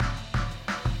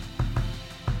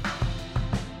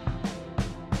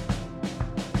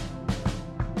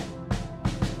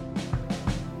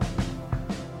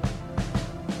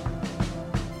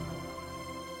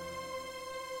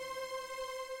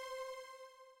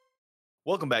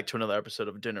Welcome back to another episode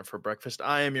of Dinner for Breakfast.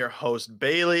 I am your host,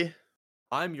 Bailey.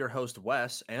 I'm your host,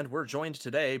 Wes, and we're joined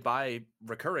today by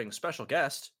recurring special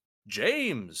guest,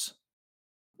 James.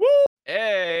 Woo!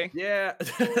 Hey! Yeah,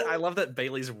 I love that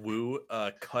Bailey's woo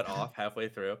cut off halfway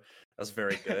through. That's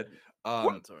very good.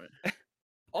 That's all right.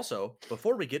 Also,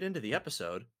 before we get into the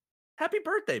episode, happy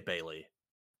birthday, Bailey.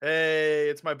 Hey,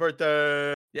 it's my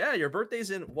birthday. Yeah, your birthday's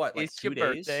in what, like It's 2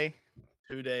 your days? birthday.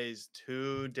 2 days.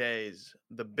 2 days.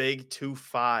 The big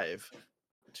 2-5.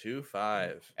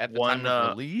 2-5. At the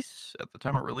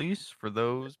time of release, for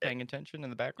those paying attention in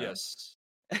the background. Yes.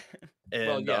 And,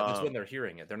 Well, yeah, that's when they're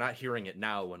hearing it. They're not hearing it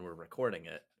now when we're recording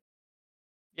it.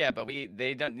 Yeah, but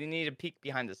they need a peek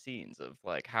behind the scenes of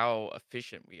like how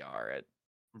efficient we are at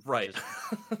Right.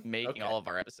 just making Okay. all of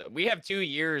our episodes. We have 2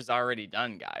 years already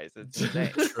done, guys. It's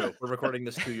insane. True. We're recording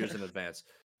this 2 years in advance.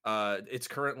 It's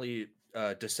currently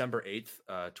December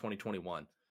 8th, 2021.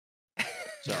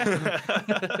 So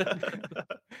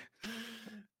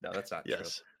no, that's not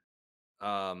yes.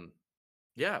 true.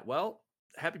 Yeah, well,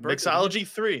 happy birthday. Mixology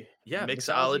 3. Yeah,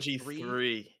 Mixology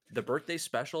 3. The birthday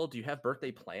special. Do you have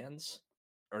birthday plans?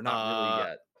 Or not really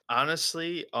yet?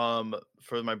 Honestly,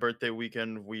 for my birthday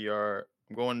weekend, I'm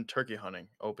going turkey hunting.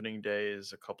 Opening day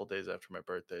is a couple days after my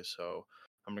birthday, so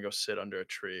I'm gonna go sit under a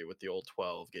tree with the old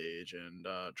 12 gauge and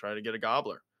try to get a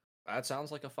gobbler. That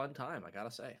sounds like a fun time, I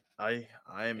gotta say. I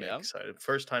am excited.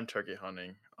 First time turkey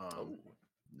hunting.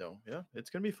 No, yeah, it's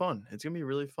gonna be fun. It's gonna be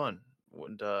really fun.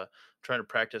 And trying to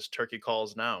practice turkey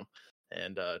calls now,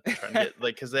 and trying to get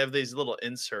because they have these little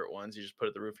insert ones. You just put it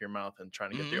at the roof of your mouth and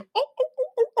trying to get the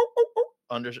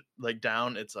under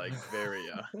down. It's like very.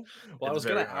 Well,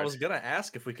 I was gonna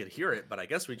ask if we could hear it, but I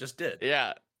guess we just did.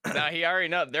 Yeah. Now he already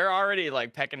know. They're already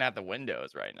like pecking at the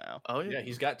windows right now. Oh yeah,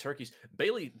 he's got turkeys.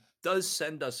 Bailey does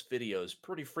send us videos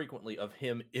pretty frequently of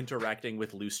him interacting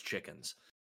with loose chickens.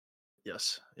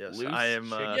 Yes. Loose I am.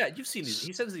 Yeah, you've seen these.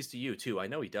 He sends these to you too. I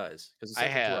know he does because I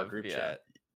have to our group chat.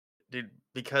 Dude,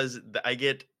 because I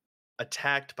get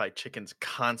attacked by chickens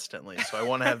constantly, so I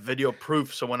want to have video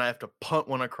proof. So when I have to punt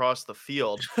one across the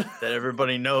field, that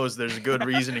everybody knows there's good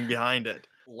reasoning behind it.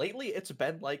 Lately, it's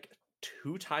been like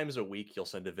 2 times a week. You'll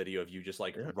send a video of you just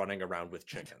like running around with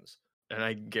chickens, and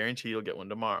I guarantee you'll get one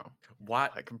tomorrow.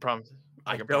 What? I can promise.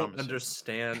 I don't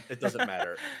understand. It doesn't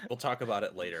matter. We'll talk about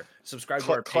it later. Subscribe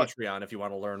to our Patreon if you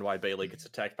want to learn why Bailey gets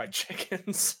attacked by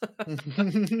chickens.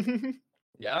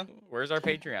 Yeah, where's our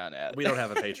Patreon at? We don't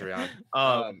have a Patreon.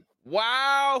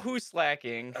 Wow, who's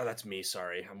slacking? Oh, that's me.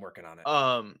 Sorry, I'm working on it.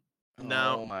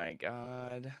 Now, oh my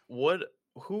god.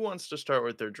 Who wants to start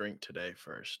with their drink today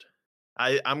first?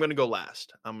 I'm gonna go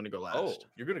last. Oh,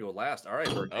 you're gonna go last. All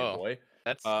right, birthday boy.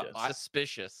 That's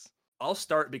suspicious. I'll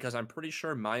start because I'm pretty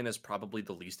sure mine is probably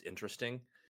the least interesting.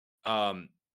 No.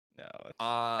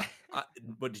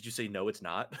 What did you say? No, it's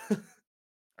not.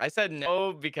 I said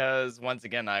no because once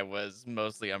again I was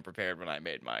mostly unprepared when I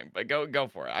made mine. But go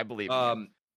for it. I believe in you.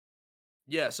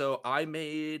 Yeah. So I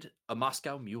made a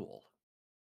Moscow Mule.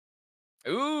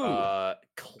 Ooh.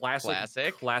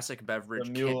 Classic beverage.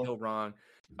 Can't go wrong.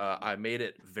 I made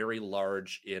it very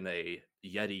large in a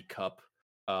Yeti cup.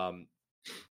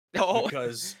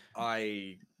 Because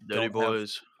I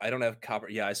don't have copper.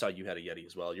 Yeah, I saw you had a Yeti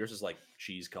as well. Yours is like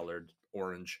cheese colored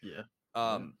orange. Yeah.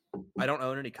 I don't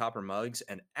own any copper mugs,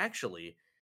 and actually,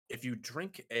 if you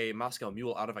drink a Moscow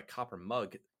Mule out of a copper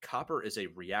mug, copper is a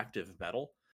reactive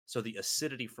metal. So the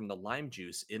acidity from the lime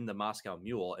juice in the Moscow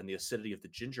Mule and the acidity of the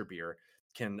ginger beer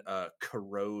can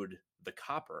corrode the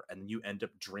copper, and you end up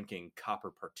drinking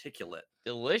copper particulate.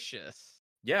 Delicious.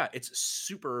 Yeah, it's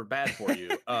super bad for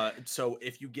you. So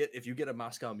if you get a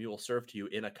Moscow Mule served to you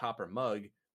in a copper mug,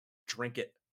 drink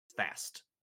it fast.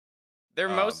 They're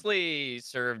mostly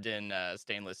served in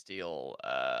stainless steel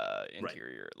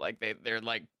interior. Right. Like they're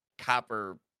like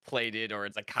copper plated, or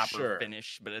it's a copper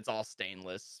finish, but it's all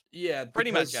stainless. Yeah, pretty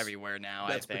much everywhere now.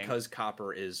 That's I think because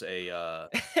copper is a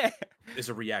is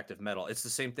a reactive metal. It's the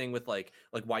same thing with like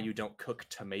why you don't cook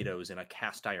tomatoes in a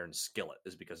cast iron skillet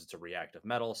is because it's a reactive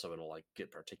metal, so it'll like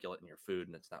get particulate in your food,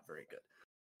 and it's not very good.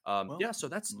 Yeah, so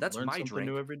that's my drink.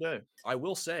 New every day. I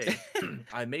will say,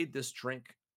 I made this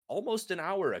drink almost an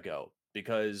hour ago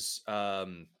because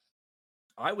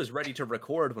I was ready to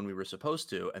record when we were supposed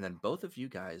to, and then both of you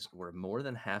guys were more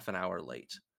than half an hour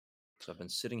late. So I've been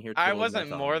sitting here. I wasn't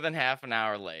more than half an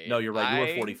hour late. No, you're right.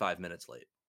 You were 45 minutes late.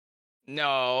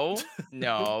 No,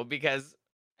 because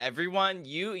everyone,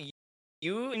 you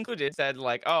included, said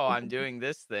like, oh, I'm doing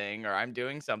this thing, or I'm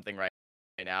doing something right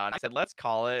now. And I said, let's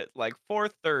call it like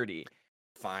 4:30.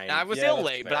 Fine. And I was still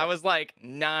late, but I was like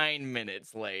 9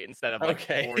 minutes late instead of like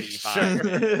 45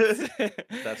 minutes.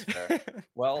 That's fair.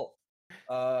 Well,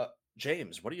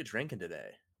 James, what are you drinking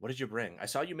today? What did you bring? I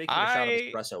saw you making a shot of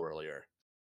espresso earlier.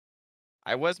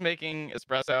 I was making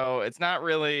espresso. It's not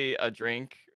really a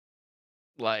drink,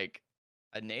 like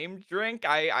a named drink.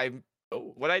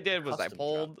 What I did was I custom shot.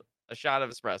 pulled a shot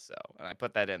of espresso and I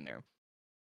put that in there.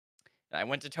 And I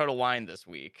went to Total Wine this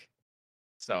week,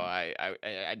 so I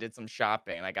did some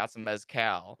shopping and I got some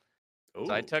mezcal.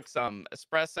 So I Ooh. took some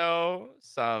espresso,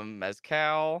 some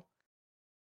mezcal,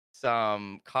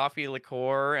 some coffee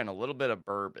liqueur, and a little bit of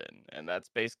bourbon, and that's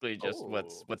basically just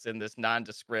what's in this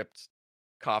nondescript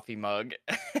coffee mug.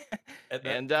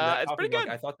 And that it's coffee pretty mug,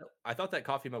 good. I thought that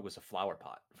coffee mug was a flower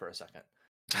pot for a second.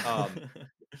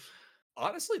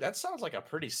 Honestly, that sounds like a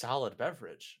pretty solid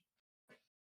beverage.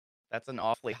 That's an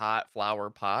awfully hot flower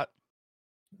pot.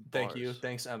 Thank you.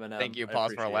 Thanks, Eminem. Thank you. I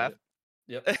Pause for a laugh.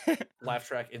 Yep. Laugh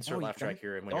track. Insert laugh track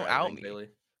here. And when don't you're out editing, me. Bailey.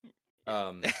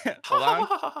 Hold on.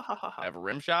 I have a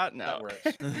rim shot. No. That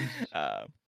works.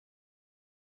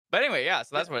 But anyway, yeah.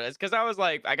 So that's what it is. Because I was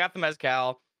like, I got the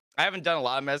mezcal. I haven't done a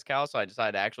lot of mezcal, so I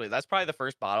decided that's probably the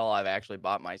first bottle I've actually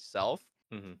bought myself.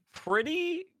 Mm-hmm.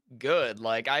 Pretty good.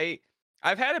 Like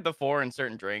I've had it before in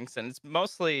certain drinks, and it's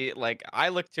mostly like I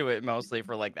look to it mostly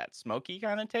for like that smoky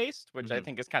kind of taste, which I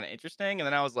think is kind of interesting. And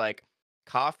then I was like,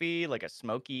 coffee, like a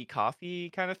smoky coffee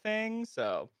kind of thing.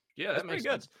 So yeah, that makes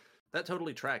good. sense. That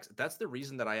totally tracks. That's the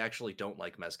reason that I actually don't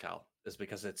like mezcal, is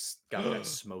because it's got that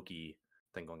smoky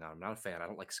thing going on. I'm not a fan. I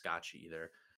don't like scotch either.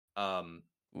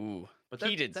 Ooh, but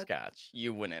peated scotch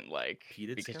you wouldn't like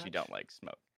because scotch? you don't like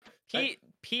smoke.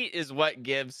 Peat is what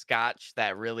gives scotch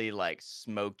that really like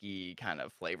smoky kind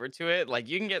of flavor to it. Like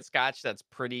you can get scotch that's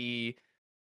pretty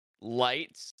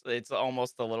light. It's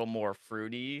almost a little more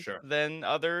fruity than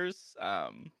others.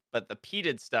 But the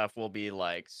peated stuff will be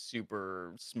like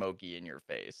super smoky in your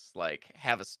face. Like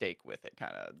have a steak with it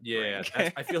kind of. Yeah,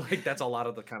 I feel like that's a lot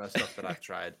of the kind of stuff that I've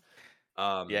tried.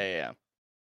 Yeah.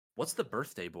 What's the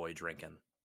birthday boy drinking?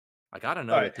 I gotta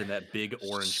know what's in that big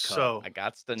orange cup. I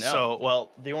got to know. So,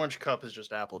 well, the orange cup is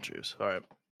just apple juice. All right.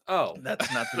 Oh,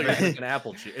 that's not the an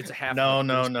apple juice. It's a half.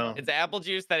 No. It's apple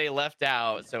juice that he left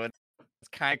out, so it's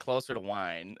kind of closer to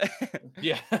wine.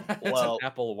 Yeah, it's an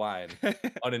apple wine.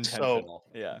 Unintentional.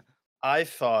 So, yeah. I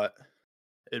thought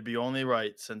it'd be only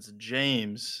right since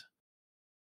James,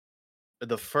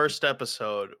 the first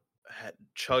episode, had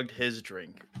chugged his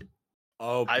drink.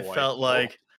 Oh, boy. I felt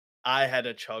like I had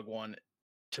to chug one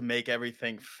to make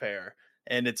everything fair.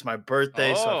 And it's my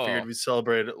birthday, so I figured we'd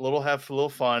celebrate a little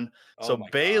fun. So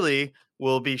Bailey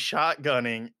will be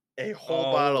shotgunning a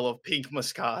whole bottle of pink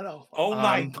Moscato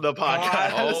on the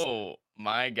podcast. Oh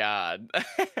my God.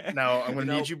 Now I'm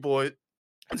gonna need you boys.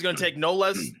 It's gonna take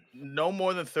no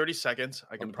more than 30 seconds.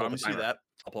 I can promise you that.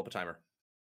 I'll pull up a timer.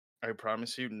 I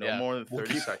promise you, no more than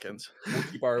 30 seconds. We'll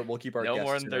keep our no guests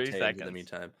more than 30 seconds in the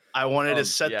meantime. I wanted to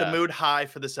set the mood high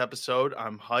for this episode.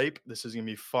 I'm hype. This is gonna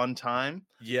be a fun time.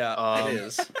 Yeah, it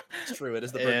is. It's true. It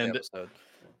is the birthday episode.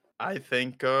 I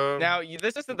think now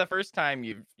this isn't the first time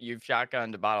you've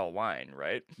shotgunned a bottle of wine,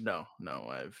 right? No,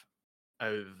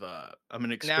 I'm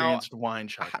an experienced wine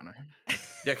shotgunner.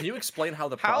 Yeah, can you explain how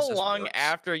the process How long works?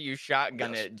 after you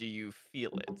shotgun it do you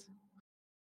feel it?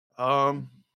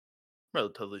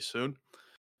 Relatively soon.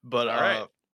 But all right.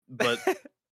 But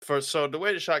so the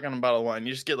way to shotgun a bottle of wine,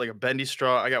 you just get like a bendy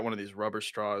straw. I got one of these rubber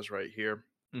straws right here.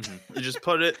 Mm-hmm. You just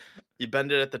put it, you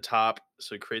bend it at the top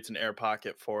so it creates an air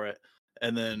pocket for it,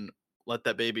 and then let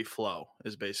that baby flow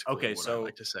is basically what I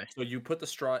like to say. So you put the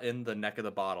straw in the neck of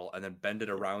the bottle and then bend it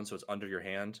around so it's under your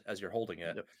hand as you're holding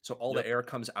it. Yep. So all the air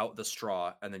comes out the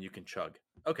straw and then you can chug.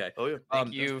 Okay. Oh yeah.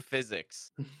 Thank you,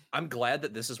 physics. I'm glad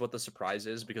that this is what the surprise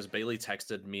is, because Bailey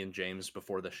texted me and James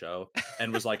before the show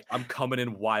and was like, "I'm coming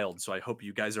in wild, so I hope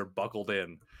you guys are buckled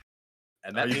in."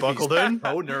 And that are you buckled in?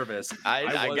 So nervous.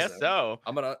 I guess so.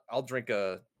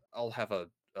 I'll have a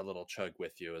little chug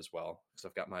with you as well,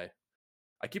 because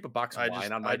I keep a box of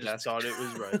wine on my desk. I just thought it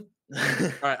was right.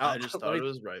 All right, I just thought it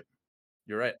was right.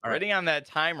 You're right. All Ready on that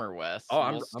timer, Wes.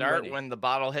 We'll start when the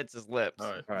bottle hits his lips.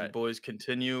 All right. You boys,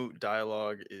 continue.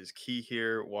 Dialogue is key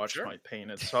here. Watch my pain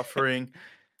and suffering.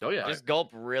 Oh yeah. Just gulp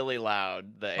really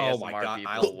loud. The ASMR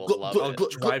people will love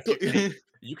it.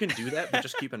 You can do that, but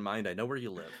just keep in mind, I know where you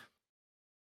live.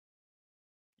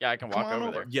 Yeah, I can walk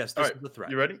over there. Yes, this is the threat.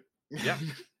 You ready? Yeah.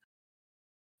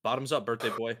 Bottoms up,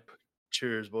 birthday boy.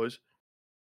 Cheers, boys.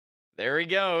 There he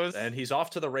goes. And he's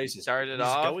off to the races. He's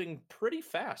going pretty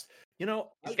fast. You know,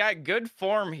 he's got good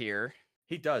form here.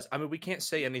 He does. I mean, we can't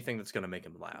say anything that's going to make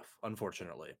him laugh,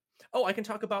 unfortunately. Oh, I can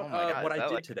talk about what I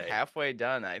did today. Halfway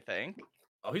done, I think.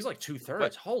 Oh, he's like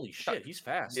 2/3. Holy shit, he's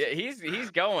fast. Yeah, he's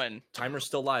going. Timer's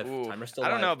still live. Ooh, Timer's still I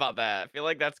don't know live. about that. I feel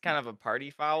like that's kind of a party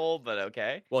foul, but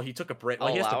okay. Well, he took a break. Well,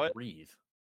 I'll he has allow to it. breathe.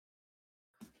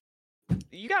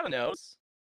 You got a nose.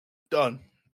 Done.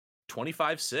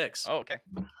 25-6. Oh, okay.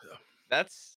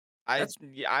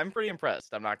 I'm pretty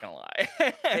impressed. I'm not gonna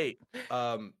lie. Hey,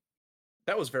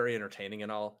 that was very entertaining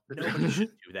and all. Nobody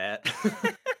should do that.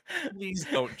 Please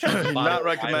don't chug a bottle Not of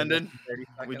wine in recommended. less than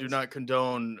 30 We do seconds. not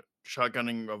condone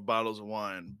shotgunning of bottles of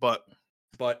wine, but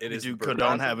But it we is do the bourbon.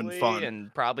 condone having Possibly, fun.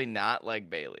 and probably not like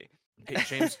Bailey.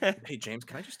 Hey James,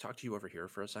 can I just talk to you over here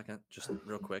for a second, just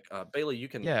real quick? Bailey, you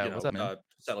can Yeah, what's up, man?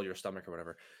 settle your stomach or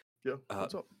whatever. Yeah,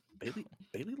 what's up? Bailey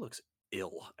looks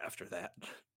ill after that,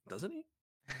 doesn't he?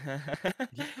 He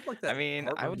had like I that. mean, I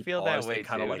would heart-wrenching feel that pause way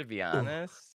kind of too, like to be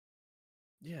honest.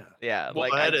 yeah. Yeah, Well,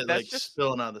 like I had it that's like just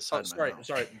spilling out the side Oh, of my mouth.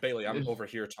 sorry, Bailey. I'm over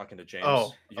here talking to James.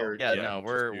 Oh, You're yeah. yeah, No,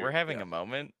 we're having a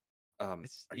moment.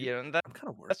 It's Are you? I'm kind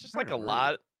of worried. that's just like a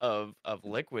lot of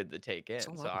liquid to take It's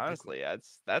a in. lot So of liquid. honestly,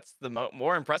 that's the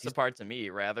more impressive part to me,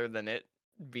 rather than it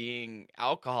being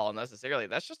alcohol necessarily.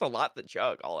 That's just a lot to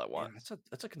chug all at Yeah, once.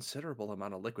 that's a considerable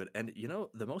amount of liquid. And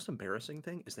the most embarrassing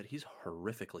thing is that he's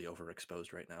horrifically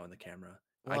overexposed right now in the camera.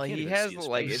 I Well, can't he even see has his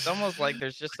like face. it's almost like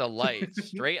there's just a light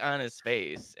straight on his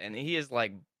face, and he is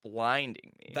like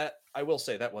blinding me. That I will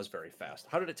say that was very fast.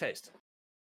 How did it taste?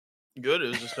 Good. It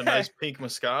was just a nice pink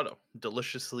Moscato,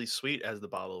 deliciously sweet, as the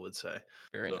bottle would say.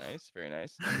 Very Ugh. nice, very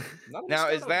nice. Not a Now,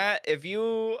 is Moscato. that if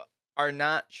you are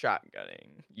not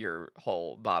shotgunning your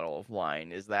whole bottle of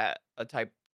wine, is that a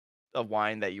type of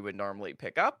wine that you would normally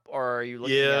pick up, or are you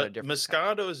looking at Yeah, a different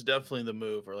kind? Moscato is definitely the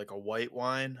move, or like a white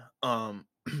wine.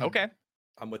 Okay.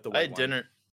 I'm with the I white had wine. dinner.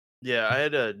 Yeah, I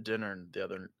had a dinner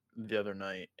the other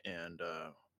night, and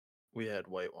we had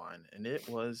white wine, and it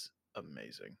was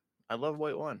amazing. I love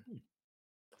white wine.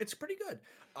 It's pretty good.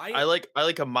 I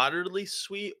like a moderately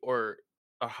sweet or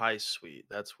a high sweet.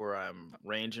 That's where I'm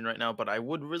ranging right now. But I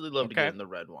would really love to get Okay. in the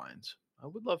red wines. I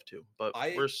would love to, but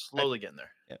I- we're slowly getting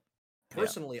there. Yeah.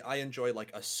 Personally, I enjoy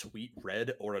like a sweet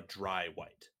red or a dry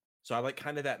white. So I like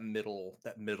kind of that middle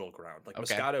ground. Like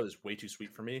Okay. Moscato is way too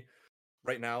sweet for me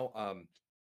right now.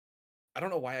 I don't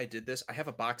know why I did this. I have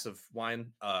a box of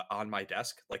wine on my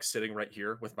desk, like sitting right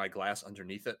here with my glass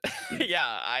underneath it.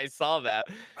 Yeah, I saw that.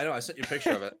 I know I sent you a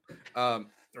picture of it,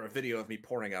 or a video of me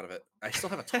pouring out of it. I still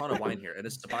have a ton of wine here, and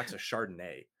it's a box of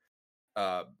Chardonnay.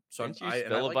 So Didn't you I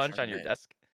spill a like bunch on your Chardonnay.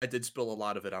 desk? I did spill a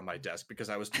lot of it on my desk because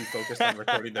I was too focused on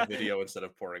recording the video instead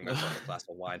of pouring myself a glass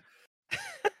of wine.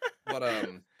 But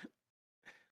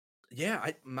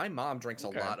yeah, my mom drinks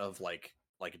Okay. a lot of like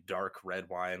dark red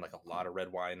wine, like a lot of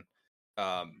red wine,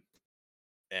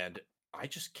 and I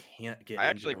just can't get. I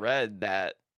actually read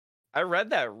that. I read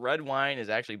that red wine is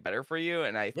actually better for you,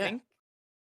 and I think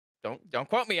don't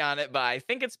quote me on it, but I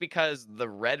think it's because the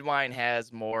red wine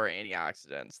has more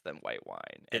antioxidants than white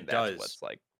wine, and that's what's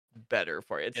like better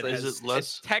for it.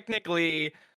 It's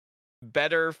technically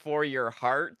better for your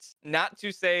heart. Not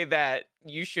to say that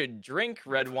you should drink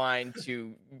red wine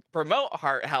to promote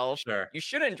heart health. Sure. You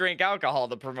shouldn't drink alcohol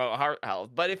to promote heart health.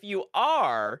 But if you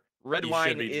are, red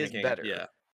wine is better. Yeah.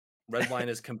 Red wine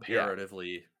is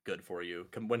comparatively good for you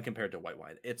when compared to white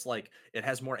wine. It's like it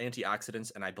has more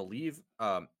antioxidants, and I believe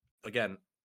again,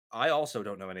 I also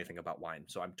don't know anything about wine,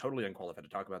 so I'm totally unqualified to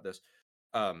talk about this.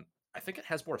 I think it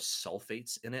has more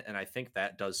sulfates in it, and I think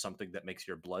that does something that makes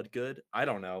your blood good. I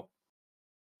don't know.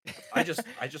 I just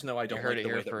know I don't You heard like it the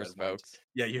way here that first, red wines. folks.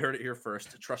 Yeah, you heard it here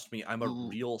first. Trust me, I'm a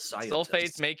real scientist.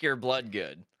 Sulfates make your blood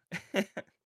good.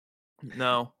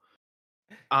 No,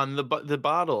 on the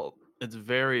bottle, it's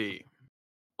very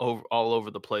all over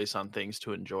the place on things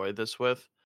to enjoy this with.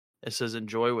 It says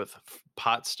enjoy with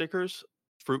pot stickers,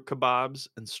 fruit kebabs,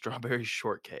 and strawberry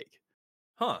shortcake.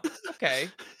 Huh. Okay.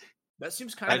 That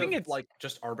seems kind of it's like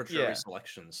just arbitrary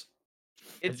selections.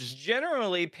 It's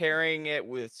generally pairing it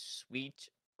with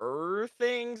sweeter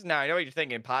things. Now, I know what you're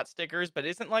thinking, pot stickers, but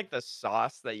isn't like the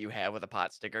sauce that you have with a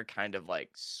pot sticker kind of like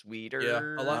sweeter? Yeah,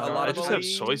 a lot I of just have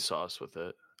soy sauce with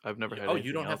it. I've never had. Oh,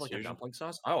 you don't else have like usually. a dumpling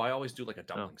sauce? Oh, I always do like a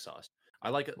dumpling sauce. I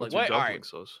like it like What's your dumpling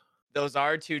sauce? Those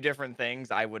are two different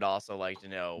things. I would also like to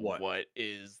know what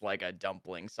is like a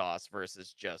dumpling sauce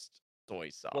versus just soy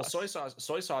sauce. Well,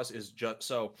 soy sauce is just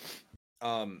so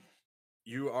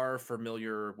you are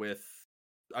familiar with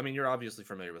you're obviously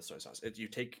familiar with soy sauce. You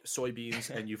take soybeans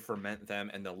and you ferment them,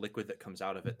 and the liquid that comes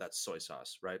out of it, that's soy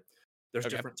sauce, right? There's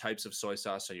different types of soy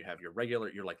sauce. So you have your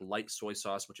like light soy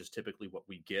sauce, which is typically what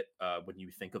we get when you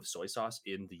think of soy sauce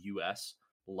in the US.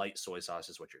 Light soy sauce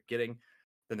is what you're getting.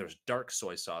 Then there's dark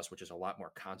soy sauce, which is a lot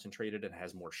more concentrated and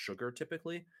has more sugar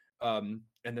typically. And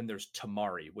then there's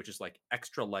tamari, which is like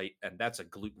extra light, and that's a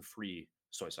gluten-free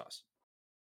soy sauce.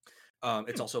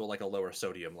 It's also like a lower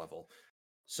sodium level.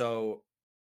 So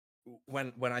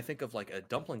when I think of like a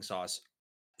dumpling sauce,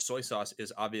 soy sauce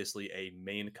is obviously a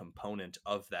main component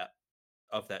of that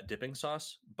dipping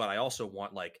sauce, but I also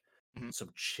want like Mhm.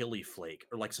 some chili flake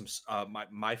or like some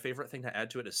my favorite thing to add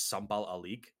to it is sambal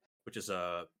alik, which is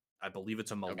I believe it's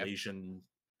a Okay. Malaysian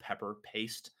pepper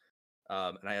paste.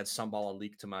 And I add sambal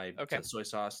alik to Okay. the soy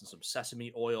sauce and some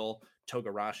sesame oil,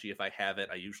 togarashi if I have it.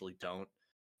 I usually don't.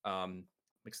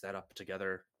 Mix that up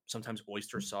together. Sometimes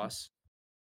oyster sauce,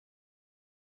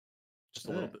 just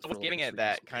a little bit So for a what's little bit giving of it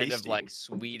sweetness. that kind of Tasty. like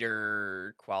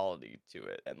sweeter quality to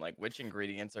it, and like which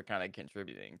ingredients are kind of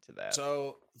contributing to that?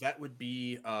 So that would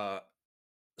be sambal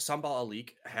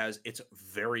alik it's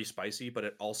very spicy, but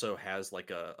it also has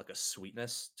like a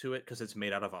sweetness to it because it's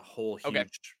made out of a whole Okay.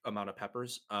 huge amount of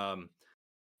peppers.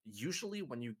 Usually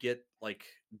when you get like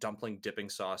dumpling dipping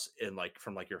sauce in like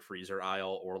from like your freezer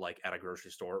aisle or like at a grocery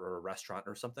store or a restaurant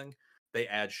or something, they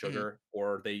add Mhm. sugar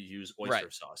or they use Right. oyster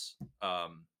sauce,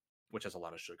 which has a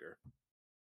lot of sugar.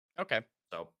 Okay.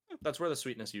 So that's where the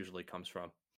sweetness usually comes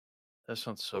from. That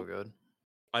sounds so Oh, good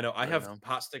I know. I right have now.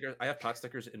 pot stickers. I have pot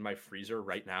stickers in my freezer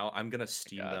right now. I'm gonna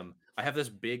steam God. them. I have this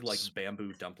big like S-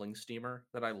 bamboo dumpling steamer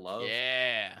that I love.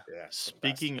 Yeah. Yeah, it's the best.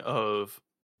 Speaking of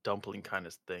dumpling kind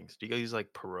of things, do you guys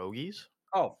like pierogies?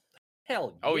 Oh,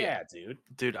 hell Oh yeah. yeah, dude.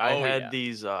 Dude, I Oh had yeah.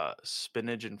 these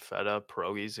spinach and feta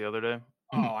pierogies the other day.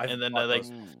 Oh, I've And then I bought like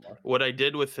those Ooh. before. what I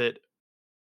did with it.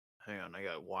 Hang on, I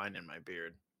got wine in my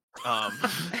beard. I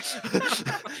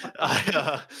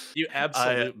You I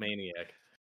absolute maniac.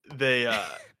 they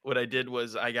what I did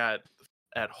was I got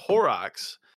at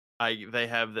Horrocks, they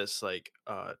have this like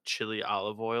chili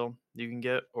olive oil you can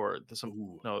get, or some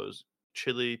Ooh, no, it was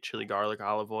chili garlic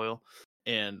olive oil,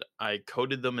 and I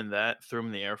coated them in that, threw them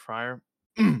in the air fryer.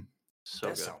 So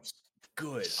that good. sounds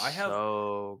good.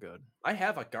 So good. I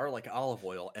have a garlic olive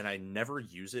oil and I never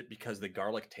use it because the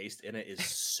garlic taste in it is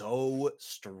so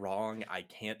strong. I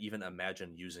can't even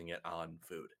imagine using it on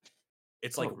food.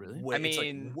 It's Oh, like really? I it's like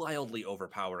mean, wildly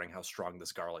overpowering how strong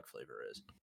this garlic flavor is.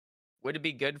 would it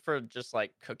be good for just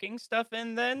like cooking stuff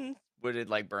in then? Would it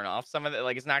like burn off some of it?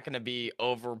 Like it's not going to be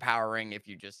overpowering if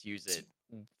you just use it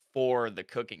for the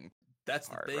cooking That's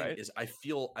the part, thing right? is I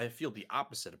feel the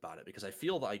opposite about it because I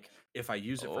feel like if I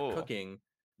use it for Oh. cooking,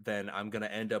 then I'm gonna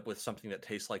end up with something that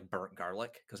tastes like burnt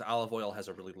garlic because olive oil has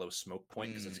a really low smoke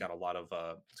point because Mm. it's got a lot of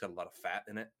fat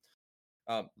in it.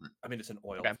 I mean it's an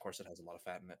oil, Okay. of course it has a lot of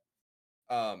fat in it.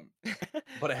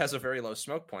 But it has a very low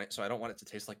smoke point, so I don't want it to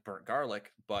taste like burnt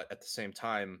garlic. But at the same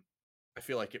time, I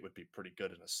feel like it would be pretty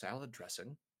good in a salad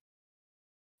dressing.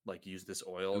 Like use this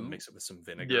oil and Ooh. mix it with some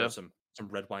vinegar, Yeah. some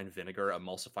red wine vinegar,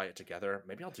 emulsify it together.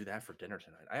 Maybe I'll do that for dinner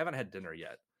tonight. I haven't had dinner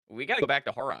yet. We got to go back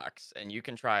to Horrocks and you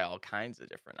can try all kinds of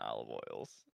different olive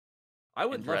oils I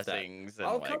and would love that. dressings and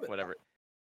I'll like come. whatever.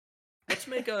 Let's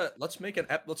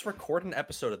record an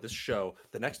episode of this show.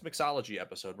 The next Mixology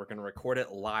episode, we're gonna record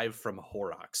it live from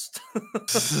Horrocks.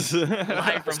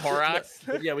 Live from Horrocks.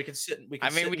 Yeah, we can sit. We I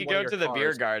can mean, sit we in could one of go your to the beer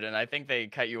cars. garden. I think they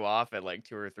cut you off at like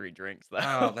 2 or 3 drinks though.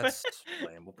 Oh, that's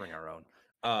lame. We'll bring our own.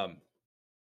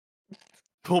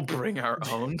 We'll bring our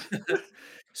own.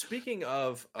 Speaking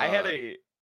of, I had a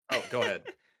oh, go ahead.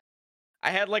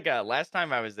 I had like a last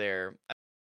time I was there.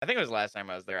 I think it was last time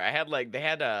I was there. I had like they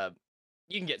had a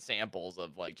you can get samples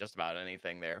of like just about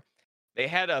anything there. They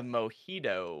had a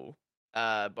mojito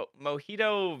but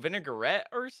mojito vinaigrette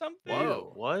or something.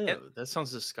 Ew, Whoa, And what? That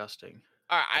sounds disgusting.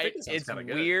 I think it sounds it's kind of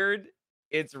good. weird.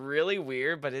 It's really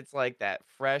weird, but it's like that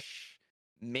fresh,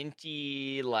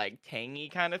 minty, like tangy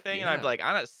kind of thing. And I'd be Yeah, like,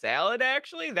 on a salad,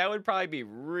 actually, that would probably be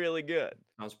really good,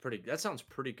 That sounds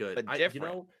pretty good. but You different.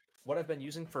 know what I've been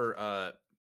using for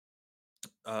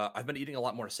I've been eating a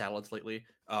lot more salads lately.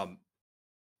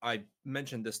 I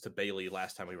mentioned this to Bailey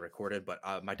last time we recorded, but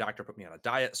my doctor put me on a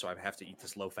diet, so I have to eat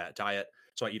this low-fat diet.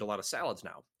 So I eat a lot of salads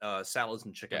now, salads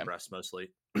and chicken Yeah. breast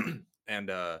mostly. And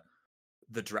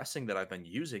the dressing that I've been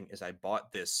using is I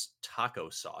bought this taco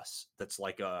sauce that's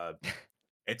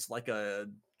it's like a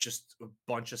just a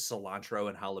bunch of cilantro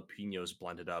and jalapenos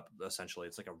blended up. Essentially,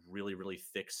 it's like a really really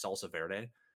thick salsa verde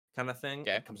kind of thing.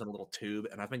 Okay. It comes in a little tube,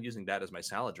 and I've been using that as my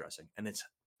salad dressing, and it's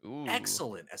Ooh,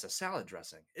 excellent as a salad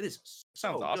dressing. It is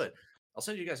sounds so awesome. good. I'll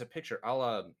send you guys a picture.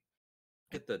 I'll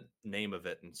get the name of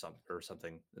it and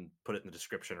something and put it in the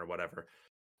description or whatever.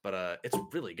 But it's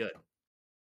really good.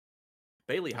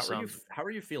 Bailey, That sounds. how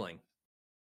are you feeling?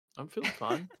 I'm feeling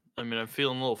fine. I mean, I'm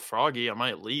feeling a little froggy. I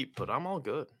might leap, but I'm all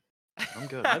good. I'm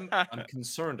good. I'm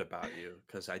concerned about you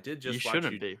because I did You just watch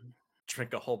shouldn't you be.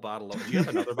 drink a whole bottle of. Do you have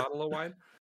another bottle of wine?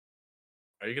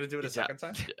 Are you gonna do it a Yeah. second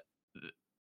time?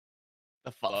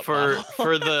 The follow-up For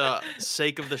bottle. the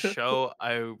sake of the show,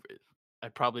 I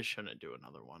probably shouldn't do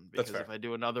another one That's because if fair. I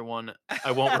do another one,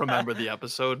 I won't remember the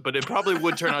episode, but it probably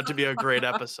would turn out to be a great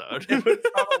episode. It would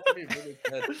probably be really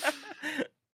good.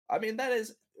 I mean,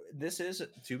 this is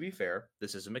to be fair,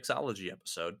 this is a mixology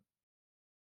episode,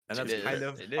 and It that's kind is.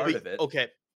 of It part is. of it. Okay,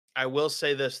 I will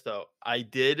say this though. I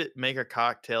did make a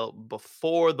cocktail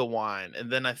before the wine,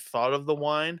 and then I thought of the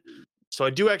wine. So I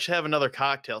do actually have another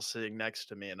cocktail sitting next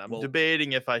to me, and I'm Well,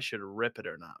 debating if I should rip it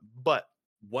or not. But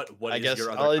what I is guess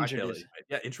your other I'll cocktail that introduce you made?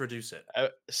 Yeah, introduce it.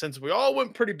 since we all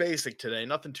went pretty basic today,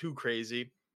 nothing too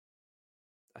crazy.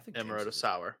 I think James Amaretto is.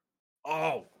 sour.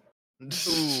 Oh,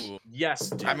 Ooh. yes,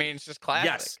 dude. I mean, it's just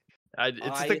classic. Yes,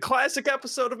 It's the classic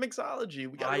episode of Mixology.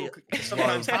 We gotta I go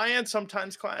sometimes love- high end,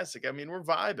 sometimes classic. I mean, we're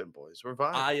vibing, boys. We're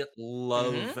vibing. I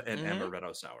love an mhm.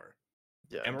 amaretto sour.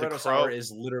 Yeah, the Amaretto crow. sour is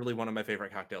literally one of my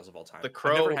favorite cocktails of all time. The I've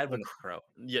never crow. had one with crow.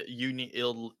 Yeah, you need.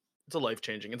 It's a life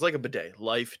changing. It's like a bidet.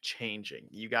 Life changing.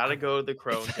 You gotta go to the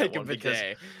crow and It's get like a one because.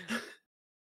 bidet.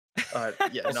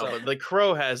 Yeah, Also- no, but the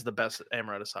crow has the best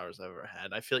amaretto sours I've ever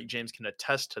had. I feel like James can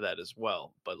attest to that as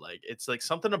well. But like, it's like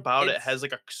something about it It's- has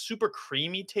like a super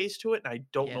creamy taste to it, and I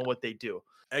don't Yeah. know what they do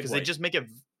Egg because they white. just make it.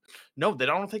 No, they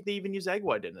don't think they even use egg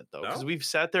white in it though, because No? we've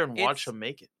sat there and watched It's- them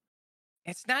make it.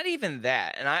 It's not even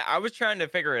that. And I was trying to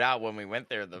figure it out when we went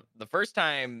there. The first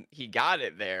time he got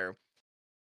it there,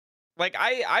 like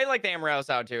I like the amaretto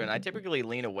sour too, and I typically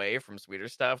lean away from sweeter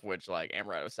stuff, which like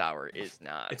amaretto sour is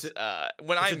not. It's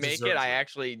When it's I a make dessert it, I drink.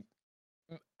 actually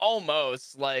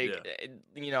almost like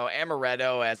Yeah.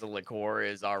 amaretto as a liqueur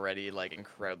is already like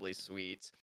incredibly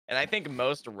sweet. And I think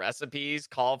most recipes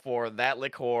call for that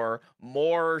liqueur,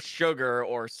 more sugar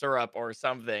or syrup or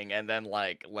something, and then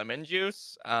like lemon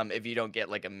juice. If you don't get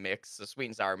like a mix, a sweet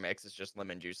and sour mix, it's just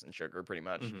lemon juice and sugar pretty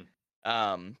much.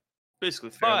 Mhm. Basically,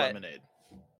 fair But- lemonade.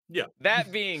 Yeah.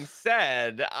 That being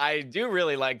said, I do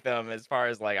really like them as far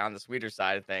as like on the sweeter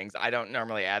side of things. I don't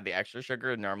normally add the extra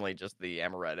sugar. Normally just the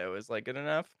amaretto is like good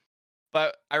enough.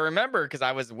 But I remember because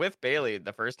I was with Bailey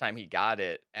the first time he got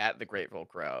it at the Grateful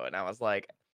Crow, and I was like,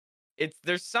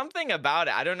 there's something about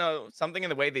it. I don't know, something in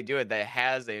the way they do it that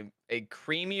has a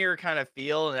creamier kind of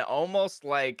feel and almost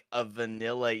like a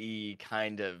vanilla-y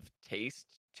kind of taste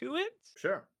to it.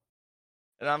 Sure.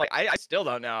 And I'm like, I still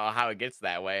don't know how it gets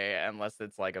that way unless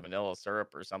it's like a vanilla syrup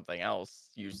or something else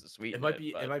used to sweeten might be-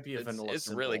 it but might be a it's- vanilla It's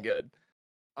really simple. good.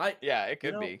 I Yeah, it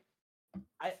could know, be.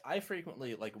 I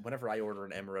frequently like whenever I order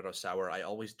an amaretto sour, I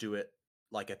always do it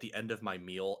like at the end of my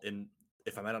meal. In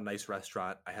if I'm at a nice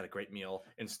restaurant, I had a great meal.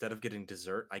 Instead of getting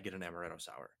dessert, I get an amaretto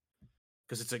sour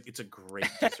because it's a great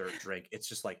dessert drink. It's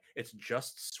just like it's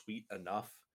just sweet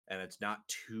enough and it's not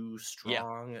too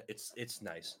strong. It's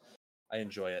nice. I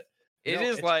enjoy it. You It know,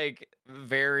 is it's- like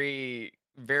very,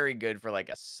 very good for like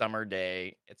a summer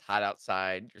day. It's hot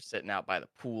outside. You're sitting out by the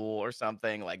pool or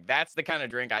something. Like that's the kind of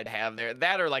drink I'd have there.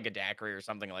 That or like a daiquiri or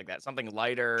something like that. Something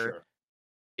lighter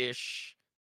ish.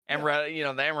 Yeah.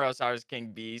 Amaretto, the amaretto sours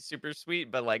can be super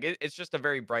sweet, but like it's just a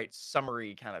very bright,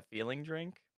 summery kind of feeling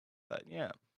drink. But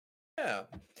yeah. Yeah.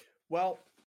 Well,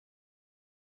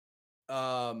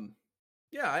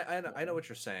 yeah, I know what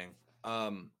you're saying.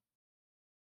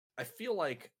 I feel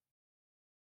like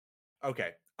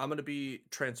okay, I'm going to be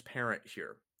transparent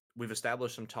here. We've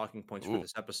established some talking points for Ooh.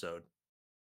 this episode,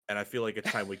 and I feel like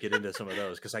it's time we get into some of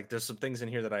those because like there's some things in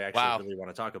here that I actually Wow. really want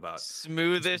to talk about.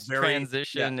 Smoothest very-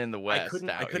 transition in the West. I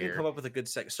couldn't here. come up with a good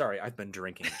Sorry, I've been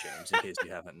drinking, James. In case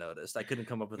you haven't noticed, I couldn't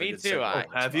come up with Me a good. too, segue I- on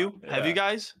the Have you? spot. Have you Yeah.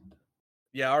 guys?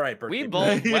 Yeah. All right, We birthday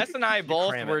both, boy. Wes and I You both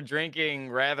cram were it. drinking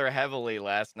rather heavily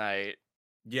last night.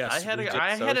 Yes, I had we did. I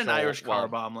had an social- Irish car well-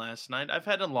 bomb last night. I've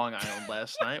had a Long Island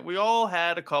last night. We all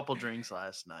had a couple drinks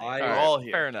last night. I- We're All right, all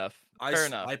here. Fair enough. Fair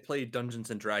enough. I played Dungeons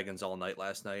and Dragons all night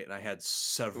last night, and I had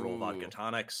several vodka Ooh.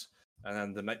 tonics. And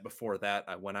then the night before that,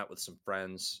 I went out with some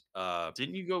friends.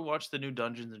 Didn't you go watch the new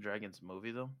Dungeons and Dragons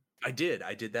movie though? I did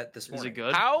that this Is morning. it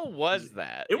good? How was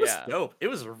that? It was Yeah. dope. It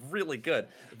was really good.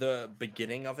 The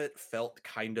beginning of it felt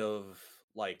kind of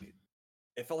like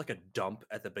it felt like a dump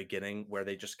at the beginning where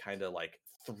they just kind of like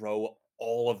throw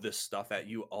all of this stuff at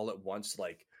you all at once.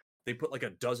 Like they put like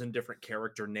a dozen different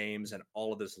character names and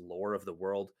all of this lore of the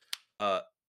world.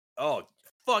 Oh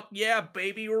fuck yeah,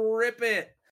 baby, rip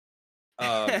it.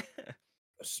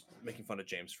 Just making fun of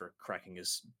James for cracking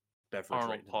his beverage Arnold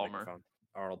right into the Palmer. microphone.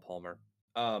 Arnold Palmer.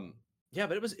 Yeah,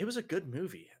 but it was a good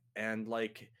movie, and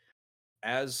like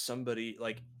as somebody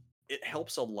like it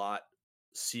helps a lot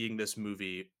seeing this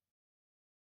movie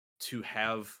to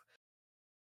have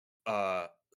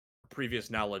previous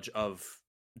knowledge of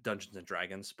Dungeons and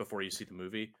Dragons before you see the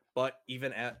movie. But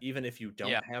even if you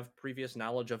don't have previous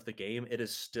knowledge of the game, it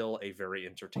is still a very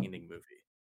entertaining movie.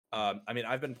 I mean,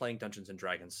 I've been playing Dungeons and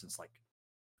Dragons since like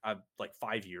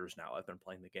 5 years now. I've been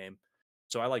playing the game,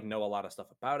 so I like know a lot of stuff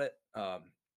about it.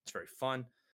 It's very fun.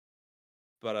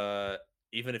 But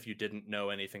even if you didn't know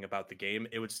anything about the game,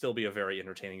 it would still be a very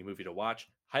entertaining movie to watch.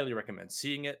 Highly recommend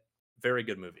seeing it. Very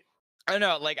good movie. I don't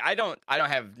know, like I don't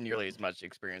have nearly as much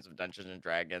experience with Dungeons and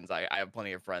Dragons. I have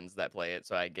plenty of friends that play it,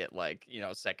 so I get like,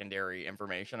 secondary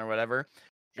information or whatever.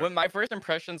 Sure. When my first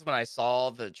impressions when I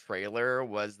saw the trailer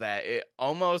was that it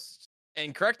almost,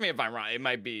 and correct me if I'm wrong, it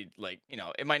might be like,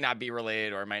 it might not be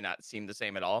related or it might not seem the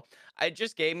same at all. It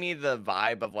just gave me the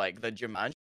vibe of like the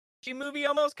Jumanji movie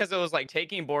almost, because it was like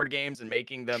taking board games and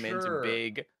making them into Sure.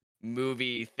 big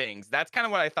movie things. That's kind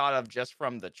of what I thought of just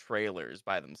from the trailers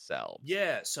by themselves.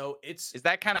 Yeah, so Is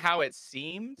that kind of how it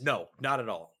seemed? no, not at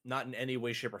all. Not in any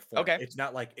way, shape, or form. Okay. It's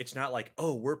not like,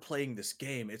 oh, we're playing this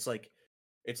game. It's like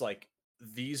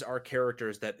these are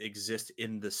characters that exist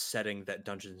in the setting that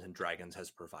Dungeons and Dragons has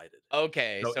provided.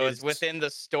 Okay, So so it's within the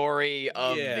story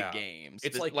of the Yeah. games.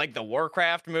 It's like the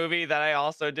Warcraft movie that I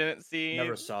also didn't see.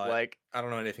 Never saw it. Like, I don't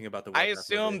know anything about the I Warcraft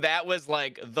assume movie. that was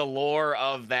like the lore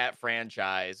of that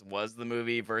franchise was the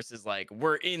movie versus like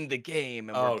we're in the game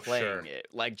and Oh, we're playing sure. it,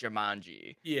 like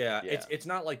Jumanji. Yeah, Yeah. it's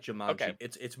not like Jumanji. Okay.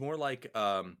 It's more like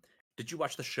did you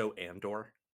watch the show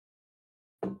Andor?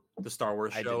 The Star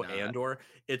Wars I did show not. Andor?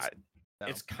 No.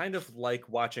 It's kind of like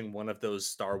watching one of those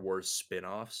Star Wars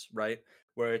spin-offs, right?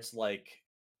 Where it's like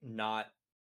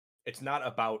it's not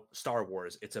about Star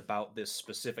Wars, it's about this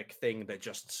specific thing that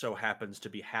just so happens to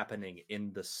be happening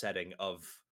in the setting of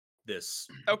this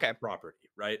Okay. property,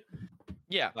 right?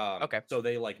 Yeah. Okay. So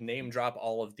they like name drop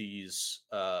all of these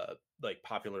like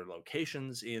popular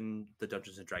locations in the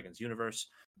Dungeons and Dragons universe.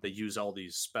 They use all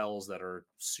these spells that are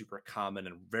super common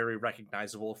and very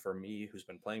recognizable for me who's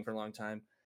been playing for a long time.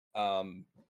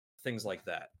 Things like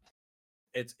that.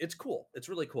 It's cool. It's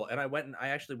really cool. And I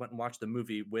actually went and watched the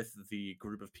movie with the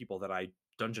group of people that I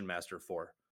dungeon master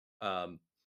for.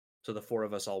 So the four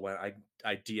of us all went.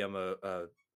 I DM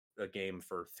a game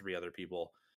for 3 other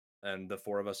people, and the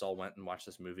 4 of us all went and watched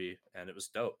this movie, and it was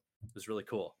dope. It was really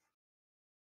cool.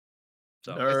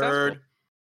 So Nerd.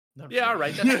 yeah, all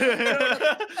right.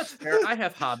 That's fair. I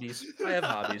have hobbies.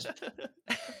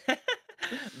 The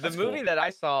That's movie cool. that I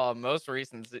saw most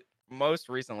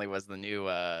recently was the new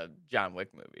John Wick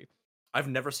movie. I've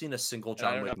never seen a single And I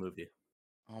John don't Wick know- movie.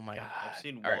 Oh my god! I've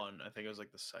seen All right. one. I think it was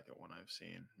like the second one I've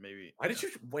seen. Maybe. Why did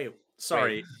you wait?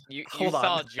 Sorry. You Hold on.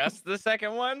 saw just the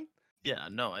second one? Yeah,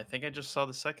 no, I think I just saw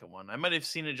the second one. I might have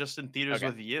seen it just in theaters Okay.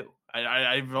 with you.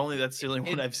 I've only that's the only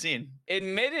one I've seen.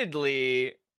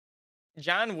 Admittedly,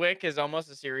 John Wick is almost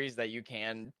a series that you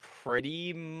can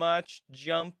pretty much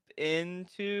jump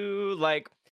into. Like,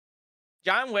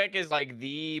 John Wick is like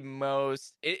the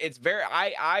most. It's very.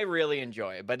 I really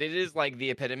enjoy it, but it is like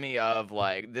the epitome of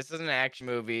like this is an action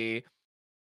movie.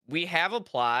 We have a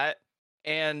plot,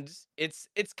 and it's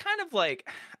kind of like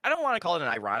I don't want to call it an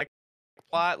ironic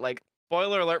plot. Like,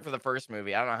 spoiler alert for the first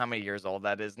movie. I don't know how many years old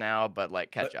that is now, but like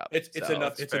catch up. It's So,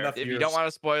 enough. It's fair. enough. If you years- don't want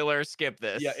a spoiler, skip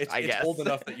this. Yeah, it's I guess. old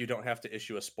enough that you don't have to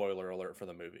issue a spoiler alert for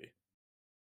the movie.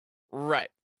 Right.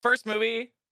 First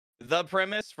movie, the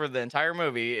premise for the entire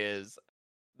movie is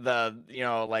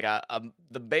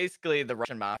basically the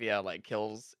Russian mafia like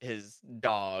kills his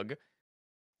dog,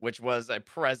 which was a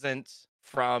present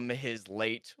from his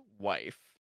late wife.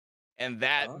 And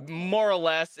that Oh. more or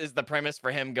less is the premise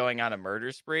for him going on a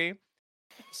murder spree.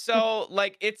 So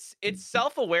like it's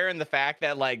self-aware in the fact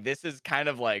that like this is kind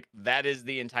of like that is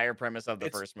the entire premise of the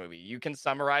first movie. You can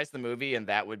summarize the movie and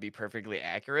that would be perfectly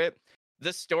accurate.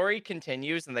 The story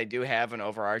continues and they do have an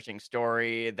overarching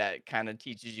story that kind of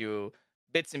teaches you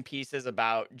bits and pieces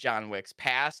about John Wick's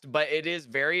past, but it is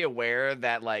very aware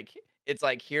that like it's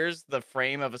like here's the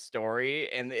frame of a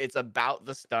story and it's about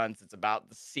the stunts, it's about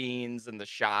the scenes and the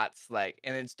shots, like,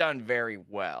 and it's done very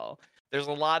well. There's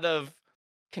a lot of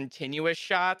continuous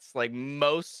shots. Like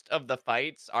most of the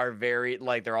fights are very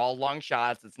like they're all long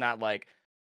shots. It's not like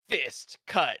fist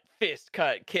cut,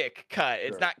 kick, cut.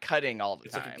 It's Sure. not cutting all the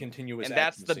It's time. like a continuous. And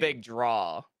that's action the scene. big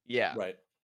draw. Yeah. Right.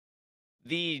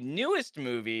 The newest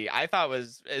movie I thought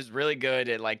is really good.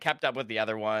 It like kept up with the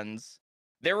other ones.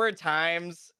 There were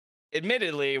times,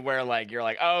 admittedly, where like you're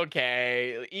like,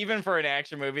 okay, even for an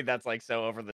action movie that's like so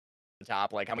over the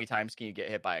top, like how many times can you get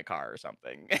hit by a car or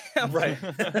something? Right.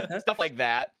 Stuff like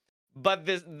that. But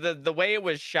the way it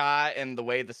was shot and the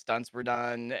way the stunts were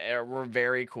done were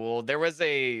very cool. There was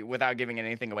without giving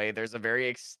anything away, there's a very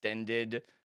extended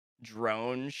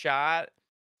drone shot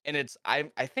and I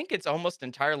think it's almost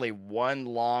entirely one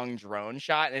long drone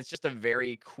shot, and it's just a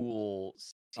very cool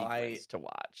I sequence to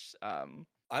watch.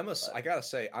 But I gotta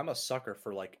say, I'm a sucker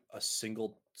for like a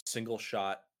single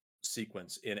shot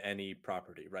sequence in any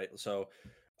property, right? So,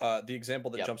 the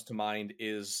example that yep, jumps to mind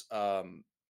is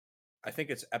I think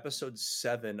it's episode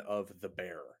 7 of The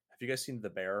Bear. Have you guys seen The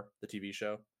Bear, the TV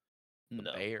show? the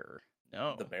No. bear. The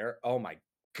No, Bear. Oh my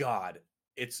god,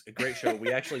 it's a great show.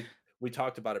 We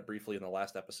talked about it briefly in the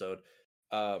last episode.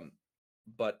 Um,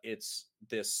 but it's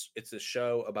this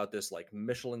show about this like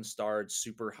Michelin starred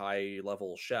super high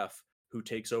level chef who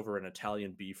takes over an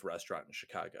Italian beef restaurant in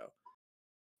Chicago.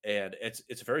 And it's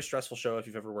a very stressful show if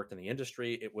you've ever worked in the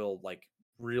industry. It will like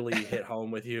really hit home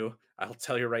with you. I'll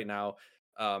tell you right now.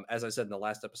 As I said in the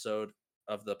last episode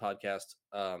of the podcast,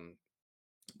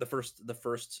 the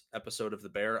first episode of The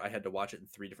Bear, I had to watch it in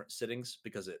 3 different sittings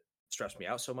because it stressed me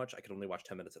out so much. I could only watch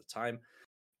 10 minutes at a time.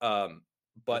 Um,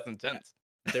 that's but intense.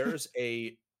 there's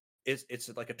a it's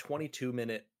like a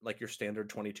 22-minute, like your standard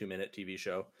 22-minute TV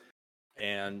show,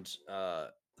 and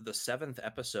the 7th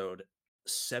episode,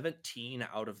 17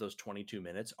 out of those 22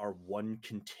 minutes are one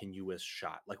continuous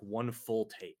shot, like one full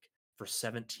take for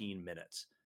 17 minutes,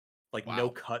 like no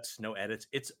Wow. cuts, no edits.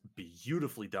 It's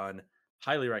beautifully done.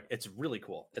 It's really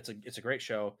cool. It's a great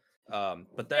show.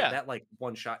 But Yeah. that like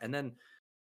one shot, and then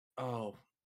oh,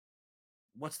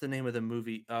 what's the name of the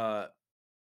movie?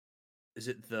 Is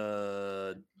it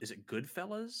Goodfellas?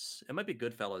 It might be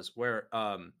Goodfellas, where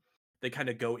they kind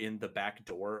of go in the back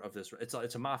door of this. It's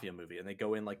a mafia movie, and they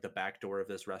go in like the back door of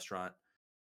this restaurant,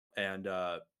 and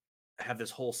have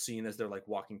this whole scene as they're like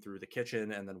walking through the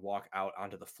kitchen, and then walk out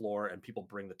onto the floor, and people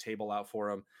bring the table out for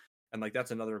them, and like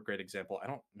that's another great example. I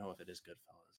don't know if it is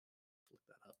Goodfellas. Look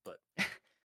that up, but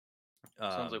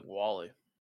Sounds like Wally.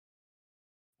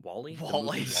 Wally, the movie Wally.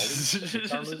 Wally, the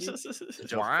Pixar movie. It's a joke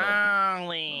film.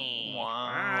 Wally.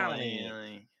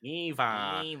 Wally.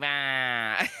 Eva,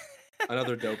 Eva.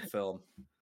 another dope film.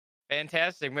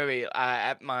 Fantastic movie.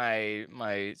 At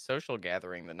my social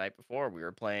gathering the night before, we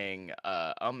were playing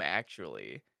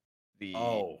actually the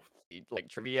Oh, like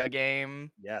trivia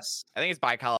game. yes. I think it's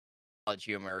by College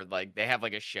Humor. Like they have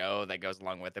like a show that goes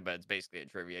along with it, but it's basically a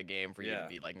trivia game for you to Yeah.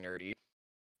 be like nerdy.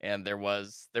 And there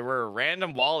were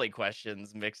random Wally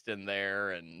questions mixed in there,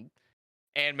 and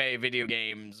anime, video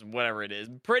games, whatever it is.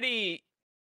 Pretty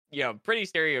pretty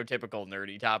stereotypical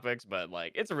nerdy topics, but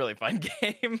like it's a really fun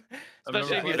game. I've never Especially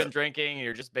if you've played been it. drinking and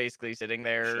you're just basically sitting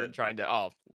there Should. trying to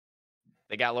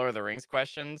they got Lord of the Rings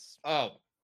questions. Oh,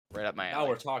 Right up my now alley.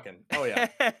 we're talking. Oh yeah.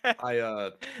 I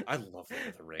love Lord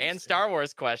of the Rings. And Star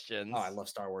Wars questions. Oh, I love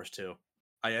Star Wars too.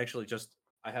 I actually just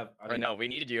I know we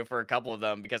needed you for a couple of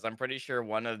them because I'm pretty sure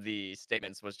one of the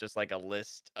statements was just like a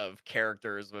list of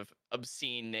characters with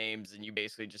obscene names, and you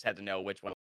basically just had to know which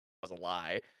one was a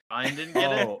lie. Ryan didn't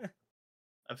get it. Oh,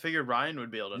 I figured Ryan would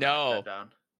be able to No. knock that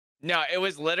down. No, it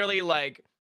was literally like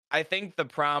I think the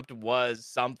prompt was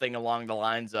something along the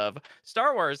lines of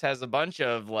Star Wars has a bunch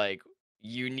of like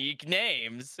unique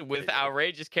names with do.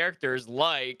 outrageous characters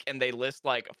like, and they list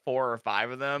like 4 or 5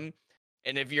 of them.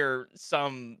 And if you're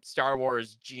some Star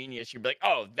Wars genius, you'd be like,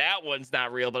 oh, that one's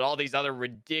not real, but all these other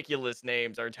ridiculous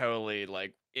names are totally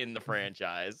like in the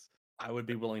franchise. I would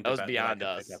be willing That to was bet that I beyond could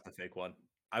us. pick up the fake one.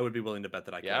 I would be willing to bet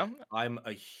that I could. Yeah? I'm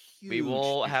a We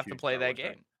will huge have to play Star that Wars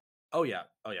fan. game. Oh yeah.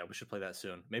 We should play that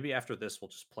soon. Maybe after this, we'll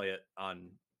just play it on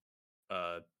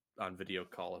video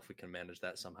call if we can manage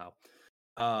that somehow.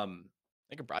 I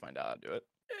could probably find out how to do it.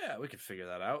 Yeah, we could figure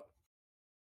that out.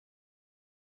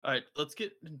 All right, let's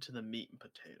get into the meat and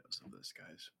potatoes of this,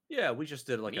 guys. Yeah, we just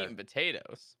did like Meat and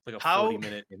potatoes. a How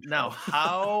 40-minute intro. now?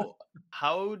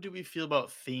 How do we feel about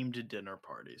themed dinner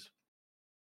parties?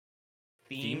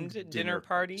 Themed dinner dinner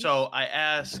parties? So I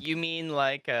ask. You mean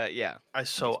like yeah.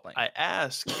 Explain. I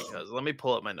ask because let me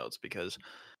pull up my notes because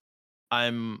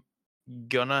I'm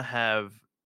gonna have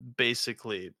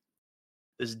basically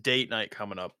this date night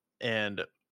coming up, and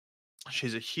she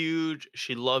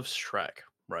loves Shrek,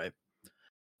 right?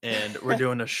 And we're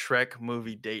doing a Shrek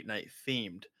movie date night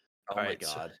themed. Oh All my right,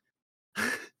 god.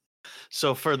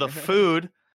 So for the food,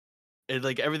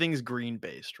 like everything's green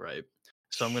based, right?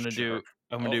 So I'm gonna Sure.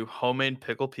 do homemade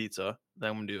pickle pizza.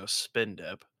 Then I'm gonna do a spin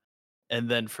dip, and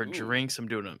then for Ooh. drinks, I'm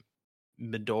doing a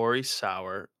Midori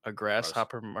sour, a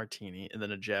grasshopper martini, and then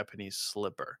a Japanese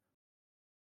slipper.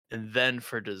 And then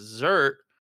for dessert,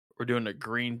 we're doing a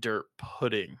green dirt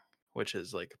pudding, which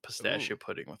is like a pistachio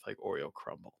pudding with like Oreo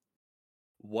crumble.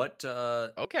 What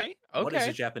Okay. what is a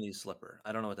Okay. Japanese slipper?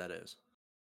 I don't know what that is.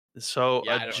 So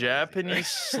Yeah, I a don't know this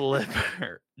Japanese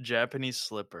Japanese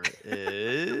slipper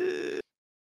is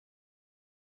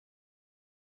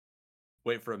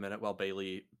wait for a minute while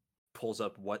Bailey pulls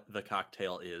up what the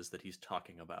cocktail is that he's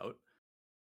talking about.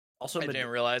 Also, I didn't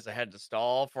realize I had to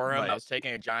stall for him. I Right. was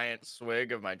taking a giant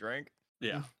swig of my drink.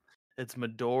 Yeah. It's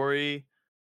Midori,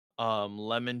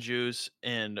 lemon juice,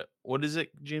 and what is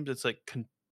it, James? It's like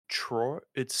Contro.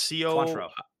 It's C-O. Cointreau.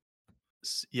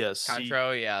 Yes.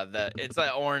 Contro, yeah, it's an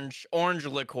orange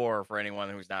liqueur for anyone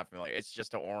who's not familiar. It's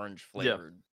just an orange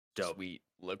flavored Dope. sweet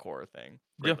liqueur thing.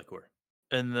 Great liqueur.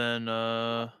 And then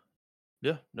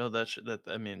yeah, no,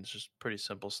 I mean, it's just pretty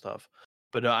simple stuff.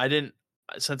 But I didn't,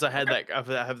 since I had that,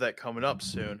 I have that coming up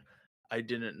soon. I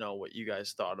didn't know what you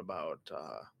guys thought about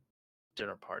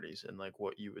dinner parties and like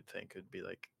what you would think would be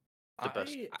like the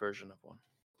best version of one.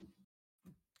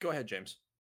 Go ahead, James.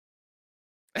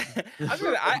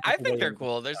 I think they're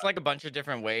cool. There's like a bunch of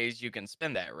different ways you can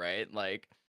spin that, right? Like,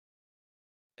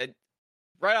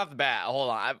 right off the bat, hold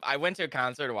on. I went to a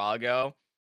concert a while ago,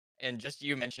 and just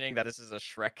you mentioning that this is a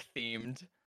Shrek themed,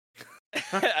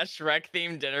 a Shrek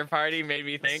themed dinner party made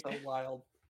me think. That's so wild.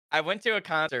 I went to a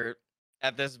concert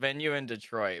at this venue in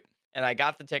Detroit, and I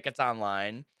got the tickets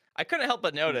online. I couldn't help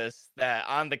but notice that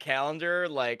on the calendar,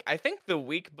 like I think the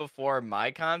week before my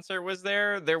concert was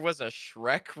there was a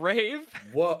Shrek rave.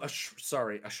 What?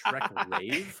 Sorry, a Shrek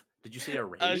rave? Did you say a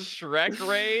rave? A Shrek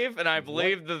rave, and I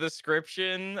believe the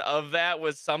description of that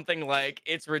was something like,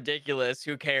 "It's ridiculous.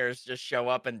 Who cares? Just show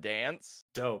up and dance."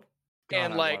 Dope. God,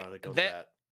 And I like wanted to go to that.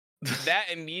 that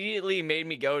immediately made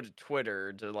me go to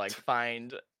Twitter to like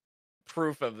find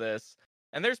proof of this.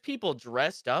 And there's people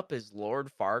dressed up as Lord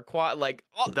Farquaad. Like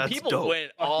people dope.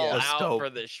 went all That's out dope. for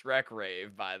the Shrek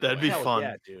rave. By the That'd way, be fun.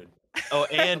 Yeah, dude. Oh,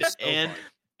 and So fun.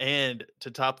 and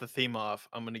to top the theme off,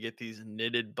 I'm gonna get these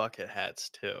knitted bucket hats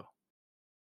too.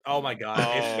 Oh my god!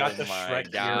 It's got the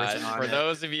Shrek ears on For it.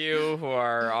 those of you who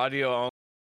are audio only,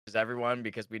 everyone,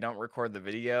 because we don't record the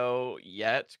video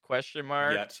yet? Question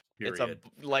mark. Yet, It's period.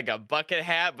 like a bucket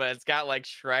hat, but it's got like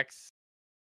Shrek's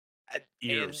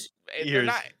Ears. They're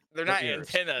not ears.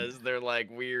 antennas. They're like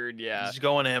weird. Yeah. Just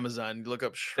go on Amazon, look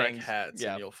up Shrek Things, hats,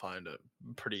 yeah. and you'll find it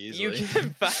pretty easily. You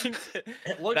can find it.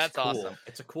 It looks That's cool. awesome.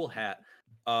 It's a cool hat.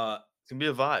 It's gonna be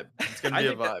a vibe. It's gonna be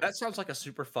a vibe. That sounds like a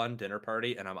super fun dinner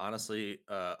party, and I'm honestly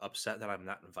upset that I'm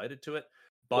not invited to it.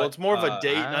 But well, it's more of a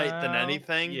date night than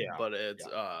anything. yeah, but it's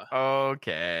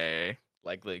okay.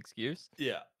 Likely excuse.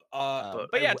 Yeah.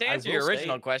 But yeah, to answer your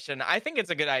original question, I think it's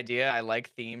a good idea. I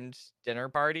like themed dinner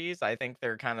parties. I think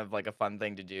they're kind of like a fun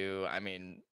thing to do. I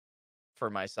mean, for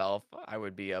myself, I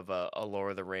would be of a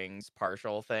Lord of the Rings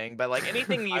partial thing, but like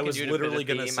anything that you I can was do to literally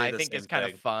fit a gonna theme, say I the think is same kind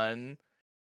thing. of fun.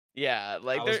 Yeah,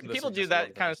 like I was gonna people say do just Lord of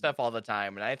that the kind of Rings. stuff all the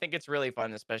time, and I think it's really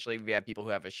fun, especially if you have people who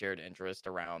have a shared interest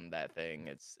around that thing.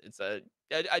 It's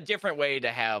a different way to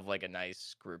have like a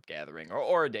nice group gathering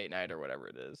or a date night or whatever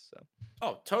it is. So.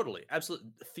 Oh, totally. Absolutely.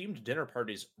 Themed dinner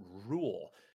parties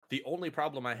rule. The only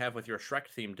problem I have with your Shrek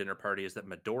themed dinner party is that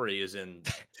Midori is in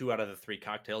 2 out of the 3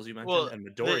 cocktails you mentioned, well, and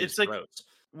Midori it's is like gross.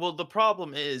 well, the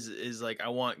problem is like I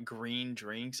want green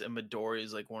drinks, and Midori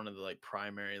is like one of the like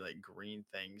primary like green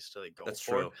things to like go That's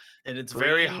for. true. And it's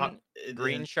very hot.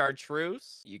 Green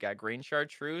chartreuse. You got green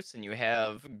chartreuse, and you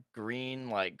have green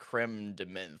like creme de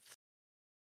menthe.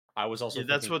 I was also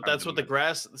that's what the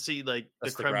grass. See, like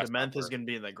That's the the creme de menthe is grasshopper. gonna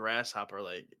be in the grasshopper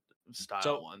like style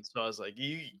So- one. So I was like,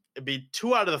 it'd be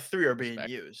 2 out of the 3 are being Respect.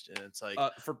 used, and it's like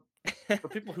for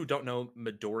people who don't know,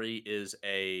 Midori is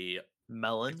a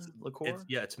melon liqueur.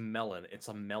 it's melon. It's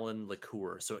a melon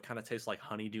liqueur, so it kind of tastes like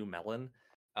honeydew melon,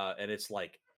 and it's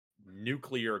like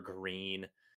nuclear green.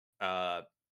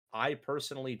 I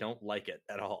personally don't like it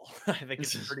at all. I think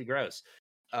it's pretty gross.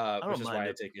 Which is why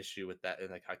I take issue with that in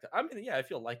the cocktail. I mean, yeah, if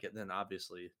you'll like it, then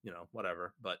obviously,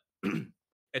 whatever. But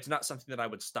it's not something that I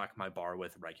would stock my bar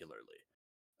with regularly.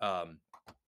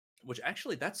 Which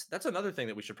actually, that's another thing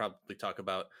that we should probably talk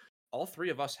about. All 3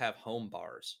 of us have home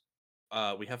bars.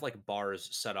 We have like bars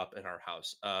set up in our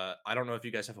house. I don't know if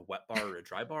you guys have a wet bar or a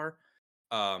dry bar.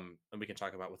 And we can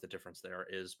talk about what the difference there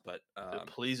is, but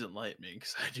please enlighten me,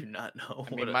 because I do not know.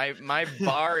 I mean, my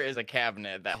bar is a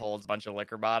cabinet that holds a bunch of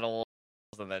liquor bottles,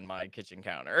 and then my kitchen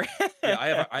counter.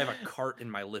 Yeah, I have a cart in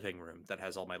my living room that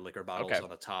has all my liquor bottles Okay. on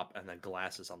the top and then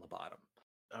glasses on the bottom.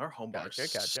 Our home bars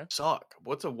Gotcha. suck.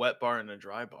 What's a wet bar and a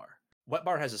dry bar? Wet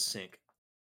bar has a sink.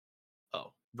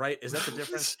 Oh, right. Is that the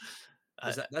difference?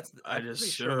 Is that's? I I'm just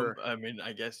pretty sure. I mean,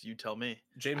 I guess you tell me.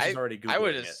 James is already googling I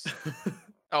would it.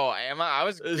 Oh, am I? I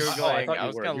was Oh, I googling. thought I you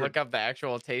was were. gonna You're- look up the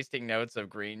actual tasting notes of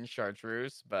green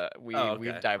chartreuse, but we've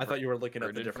okay. diverted I thought you were looking at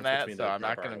the from difference that, between so the I'm dry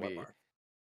not bar and gonna the wet be. bar.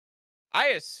 I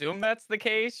assume that's the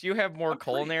case. You have more I'm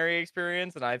pretty- culinary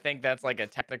experience, and I think that's like a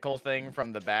technical thing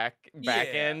from the back Yeah.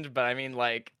 end. But I mean,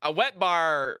 like a wet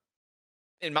bar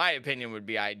in my opinion, would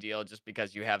be ideal just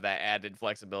because you have that added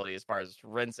flexibility as far as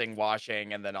rinsing,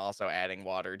 washing, and then also adding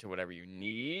water to whatever you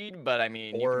need. But I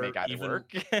mean, you can Or make either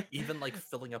work. even like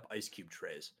filling up ice cube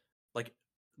trays. Like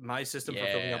my system for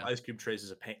filling up Yeah. ice cube trays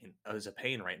is a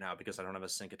pain right now because I don't have a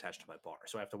sink attached to my bar.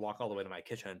 So I have to walk all the way to my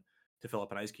kitchen to fill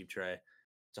up an ice cube tray.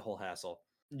 It's a whole hassle.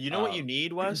 You know what you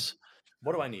need, Wes?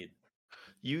 What do I need?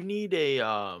 You need a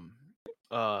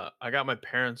I got my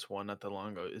parents one not that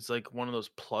long ago. It's like one of those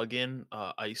plug-in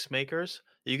ice makers.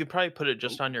 You could probably put it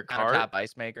just Ooh, on your Countertop cart.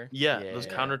 ice maker. Yeah, those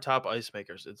Yeah. countertop ice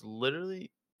makers. It's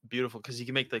literally beautiful because you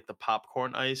can make like the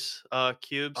popcorn ice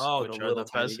cubes, Oh, the which are little the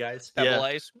tiny best. guys. Pebble Yeah.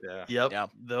 ice. Yeah, Yep. Yeah.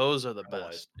 Those are the pebble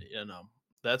ice. best.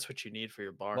 That's what you need for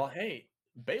your bar. Well, hey,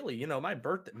 Bailey, my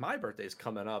birthday's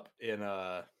coming up in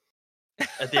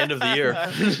At the end of the year.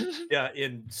 yeah,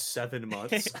 in 7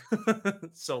 months.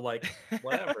 So like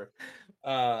whatever.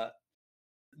 Uh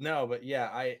no, but yeah,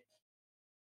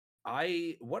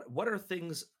 what are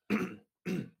things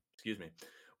excuse me.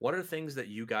 What are things that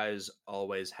you guys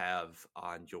always have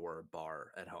on your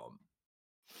bar at home?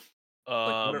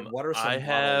 Like what are I some bottles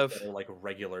have that are like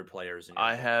regular players in your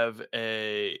I bar? have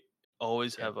a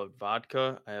always Yeah, have a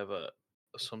vodka. I have a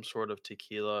some sort of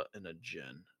tequila and a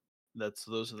gin.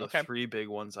 Those are the Okay. three big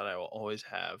ones that I will always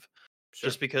have. sure.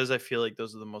 Just because I feel like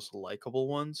those are the most likable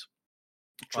ones.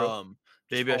 True. Just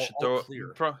Maybe I should all throw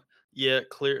clear. yeah,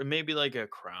 clear maybe like a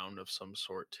crown of some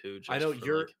sort too, I just know for like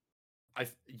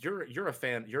you're a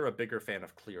fan. You're a bigger fan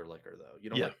of clear liquor though. You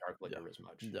don't yeah, like dark yeah. liquor as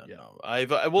much. No, Yeah, no.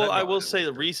 that I makes will say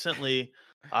sense. that recently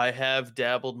I have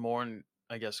dabbled more in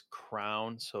I guess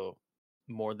crown, so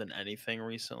more than anything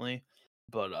recently.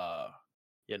 But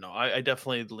I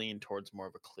definitely lean towards more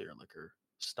of a clear liquor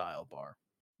style bar.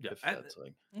 Yeah, If and that's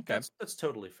like Okay. that's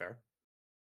totally fair.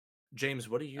 James,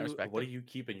 I respect what it. do you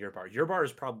keep in your bar? Your bar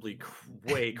is probably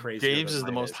way crazier James than is the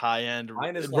mine most is. high end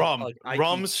Mine is rum. like I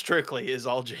Rum keep strictly is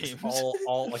all just James.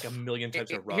 all like a million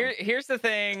types of rum. Here's the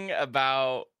thing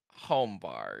about home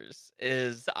bars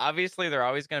is obviously they're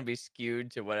always going to be skewed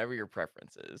to whatever your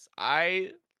preference is.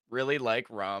 I really like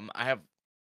rum. I have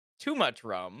too much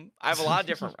rum. I have a lot of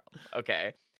different rum.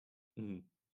 Okay. Mhm.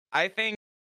 I think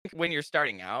when you're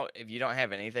starting out, if you don't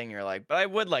have anything, you're like, but I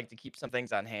would like to keep some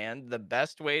things on hand. The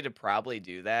best way to probably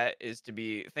do that is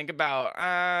to think about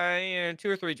 2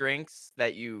 or 3 drinks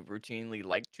that you routinely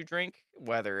like to drink,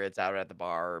 whether it's out at the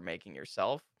bar or making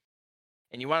yourself.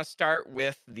 And you want to start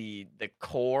with the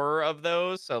core of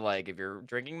those. So like if you're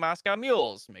drinking Moscow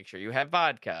Mules, make sure you have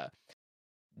vodka.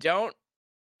 Don't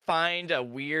find a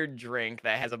weird drink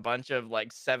that has a bunch of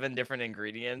like 7 different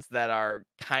ingredients that are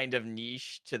kind of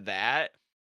niche to that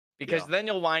because Yeah, then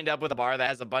you'll wind up with a bar that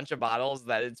has a bunch of bottles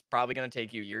that it's probably going to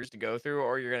take you years to go through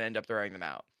or you're going to end up throwing them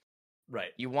out.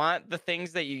 right. You want the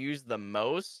things that you use the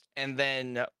most and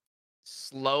then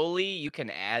slowly you can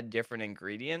add different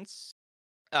ingredients.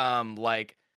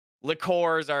 Like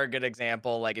liqueurs are a good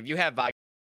example. Like if you have vodka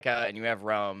and you have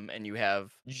rum and you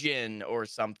have gin or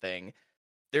something,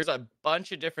 there's a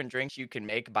bunch of different drinks you can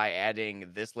make by adding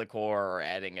this liqueur or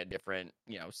adding a different,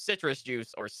 citrus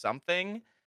juice or something.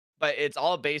 But it's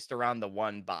all based around the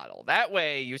one bottle. That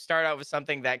way, you start out with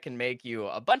something that can make you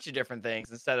a bunch of different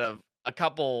things instead of a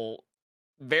couple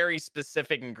very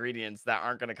specific ingredients that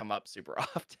aren't going to come up super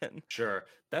often. Sure.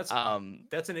 Um,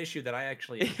 That's an issue that I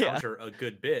actually yeah, encounter a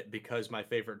good bit because my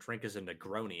favorite drink is a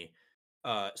Negroni.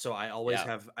 So yeah. I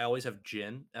always have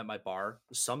gin at my bar.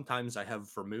 Sometimes I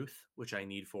have vermouth, which I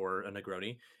need for a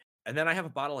Negroni, and then I have a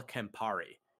bottle of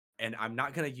Campari. And I'm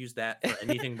not going to use that for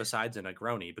anything besides a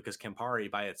Negroni because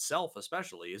Campari by itself,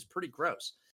 especially, is pretty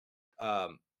gross.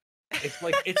 Um, it's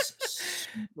like it's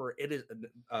super. It is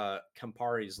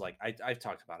Campari's like I've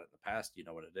talked about it in the past. You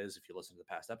know what it is if you listen to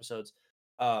the past episodes.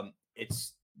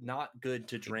 It's not good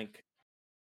to drink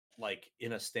like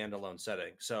in a standalone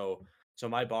setting. So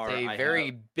my It's bar, a I have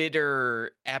very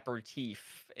bitter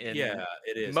aperitif, yeah, and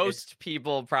it is. It's most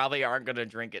people probably aren't going to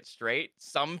drink it straight.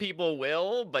 Some people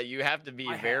will, but you have to be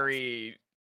I have very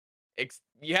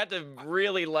you have to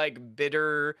really like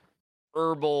bitter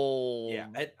herbal yeah.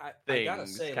 I gotta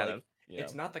things say kind like of, you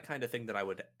it's know. not the kind of thing that I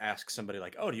would ask somebody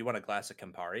like, oh, do you want a glass of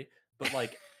Campari? But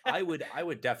like I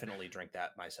would definitely drink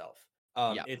that myself.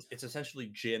 Yeah. It's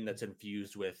essentially gin that's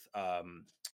infused with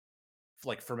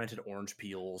like fermented orange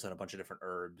peels and a bunch of different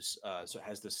herbs. So it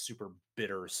has this super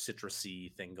bitter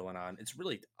citrusy thing going on. It's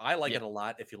really I like Yeah. it a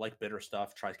lot. If you like bitter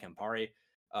stuff, try Campari.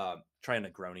 Try a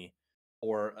Negroni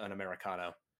or an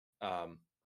Americano, um,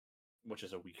 which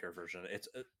is a weaker version. It's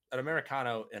an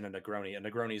Americano and a Negroni. A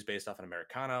Negroni is based off an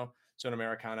Americano. So an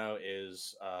Americano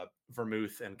is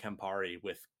vermouth and Campari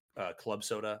with club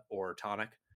soda or tonic,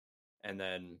 and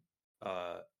then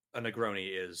uh, a Negroni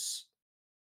is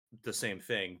the same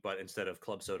thing, but instead of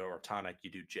club soda or tonic, you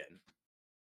do gin.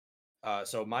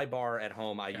 So my bar at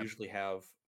home, I Okay. usually have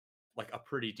like a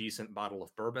pretty decent bottle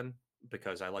of bourbon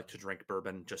because I like to drink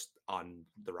bourbon just on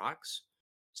the rocks.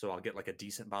 So I'll get like a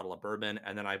decent bottle of bourbon,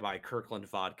 and then I buy Kirkland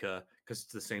vodka because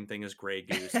it's the same thing as Grey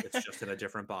Goose. It's just in a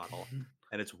different bottle,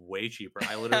 and it's way cheaper.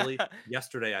 I literally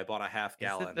yesterday I bought a half Is it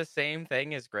gallon. the same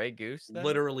thing as Grey Goose then?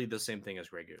 Literally the same thing as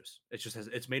Grey Goose.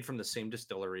 It's made from the same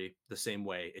distillery, the same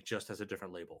way. It just has a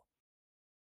different label.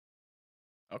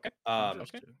 Okay. Um,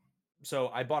 Interesting. so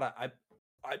I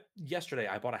yesterday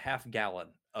I bought a half gallon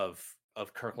of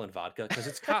Kirkland vodka because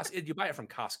you buy it from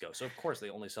Costco, so of course they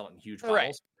only sell it in huge Right.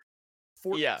 bottles.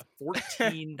 Yeah.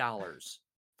 $14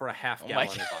 for a half Oh my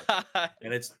gallon of vodka, god.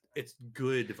 and it's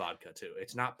good vodka too.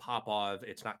 It's not Popov,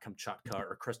 it's not Kamchatka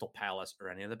or Crystal Palace or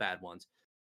any of the bad ones.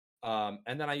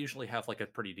 And then I usually have like a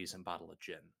pretty decent bottle of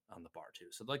gin on the bar too.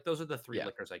 So like those are the three Yeah.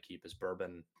 liquors I keep: is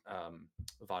bourbon,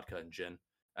 vodka, and gin.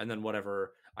 And then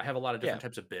whatever I have a lot of different Yeah.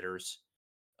 types of bitters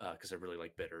because I really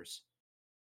like bitters,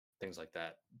 things like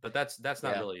that. But that's not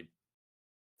Yeah. really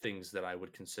things that I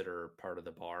would consider part of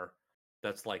the bar.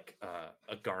 That's like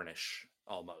a garnish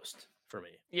almost for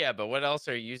me. Yeah, but what else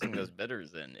are you using those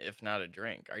bitters in, if not a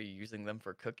drink? Are you using them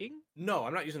for cooking? No,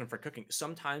 I'm not using them for cooking.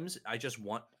 Sometimes I just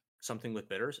want something with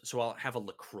bitters, so I'll have a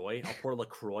LaCroix. I'll pour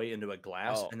LaCroix into a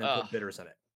glass Oh, and then put bitters in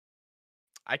it.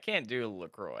 I can't do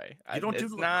LaCroix. You don't do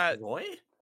It's not LaCroix?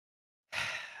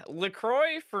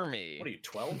 LaCroix for me. What are you,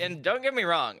 12? And don't get me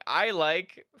wrong, I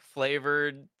like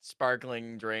flavored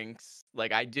sparkling drinks.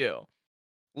 Like I do.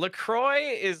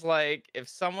 LaCroix is like if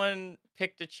someone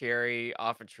picked a cherry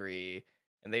off a tree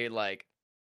and they like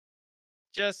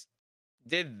just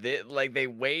did this, like they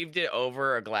waved it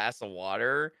over a glass of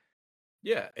water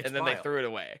Yeah, it's and then they mild. threw it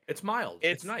away. It's mild.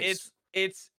 It's nice.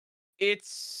 It's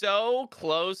so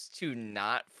close to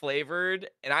not flavored,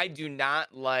 and I do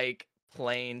not like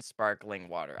plain sparkling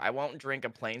water. I won't drink a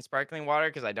plain sparkling water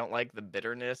because I don't like the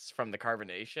bitterness from the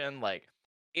carbonation. Like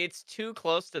it's too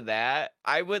close to that.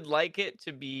 I would like it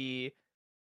to be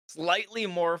slightly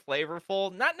more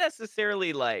flavorful, not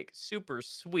necessarily like super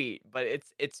sweet, but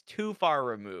it's too far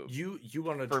removed You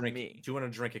want to for drink? me. Do you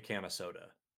want to drink a can of soda?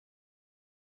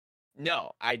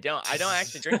 No, I don't. I don't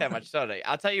actually drink that much soda.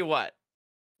 I'll tell you what.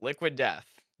 Liquid Death,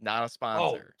 not a Oh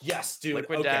sponsor. yes, dude.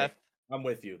 Liquid Okay, Death, I'm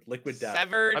with you. Liquid Death.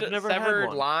 severed I've never had severed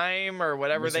one. lime or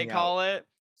whatever they Missing out. call it.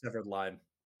 Severed lime.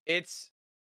 It's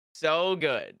so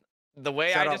good. The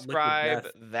way Shout I out Liquid describe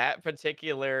Death. that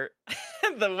particular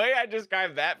the way I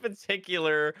describe that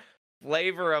particular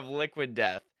flavor of Liquid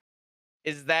Death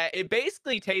is that it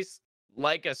basically tastes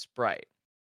like a Sprite.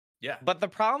 Yeah. But the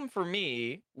problem for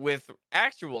me with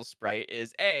actual Sprite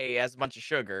is A, it has a bunch of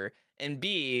sugar, and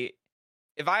B,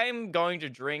 if I'm going to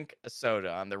drink a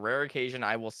soda, on the rare occasion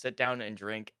I will sit down and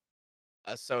drink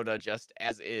a soda just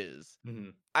as is,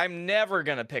 Mhm. I'm never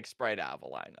going to pick Sprite out of a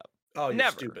lineup. Oh, you're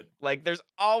Never. stupid. Like, there's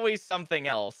always something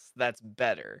else that's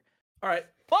better. All right.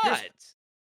 But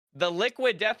the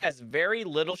Liquid Death has very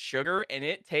little sugar and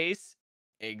it tastes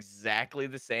exactly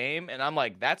the same. And I'm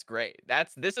like, that's great.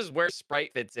 This is where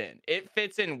Sprite fits in. It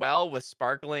fits in well with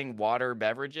sparkling water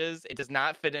beverages. It does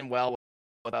not fit in well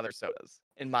with other sodas,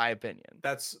 in my opinion.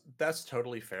 That's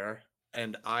totally fair.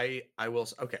 And I will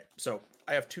okay, so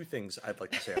I have two things I'd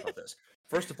like to say about this.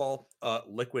 First of all,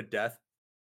 Liquid Death.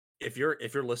 If you're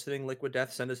listening, Liquid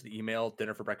Death, send us the email,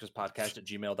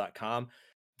 dinnerforbreakfastpodcast@gmail.com.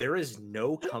 There is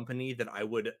no company that I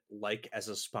would like as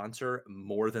a sponsor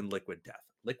more than Liquid Death.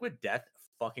 Liquid Death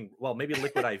well, maybe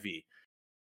Liquid IV.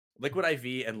 Liquid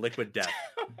IV and Liquid Death.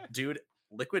 Dude,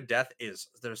 Liquid Death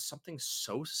there's something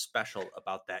so special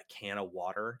about that can of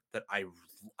water that I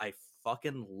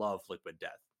fucking love Liquid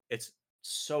Death. It's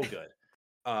so good.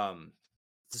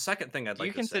 The second thing I'd Do you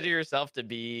like to say. consider yourself to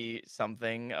be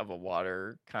something of a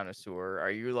water connoisseur?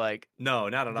 Are you like, No,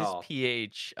 not at this all.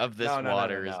 pH of this No.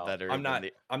 water is better I'm than not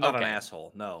the I'm not an Okay.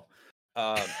 asshole. No.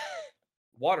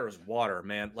 Water is water,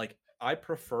 man. Like I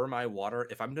prefer my water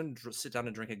if I'm going to sit down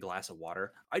and drink a glass of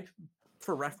water.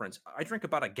 For reference, I drink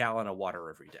about a gallon of water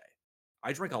every day.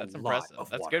 I drink a That's lot impressive. of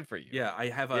That's water. good for you. Yeah, I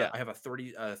have Yeah.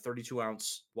 a 32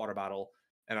 ounce water bottle,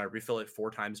 and I refill it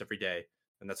 4 times every day,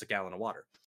 and that's a gallon of water.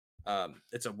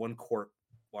 It's a 1 quart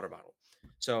water bottle,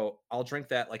 so I'll drink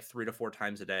that like 3 to 4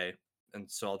 times a day, and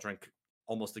so I'll drink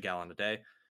almost a gallon a day.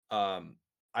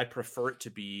 I prefer it to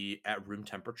be at room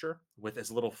temperature with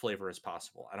as little flavor as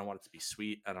possible. I don't want it to be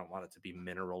sweet. I don't want it to be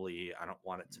minerally. I don't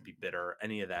want it to be bitter,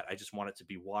 any of that. I just want it to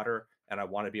be water, and I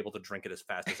want to be able to drink it as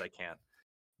fast as I can.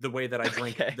 The way that I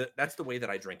drink, Okay. that's the way that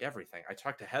I drink everything. I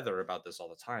talk to Heather about this all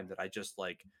the time, that I just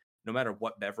like, no matter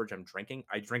what beverage I'm drinking,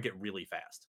 I drink it really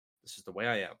fast. This is the way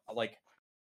I am.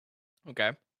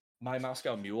 Okay. my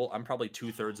Moscow Mule, I'm probably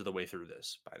 2/3 of the way through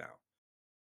this by now.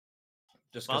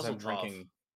 Just because I'm Mazel tov. drinking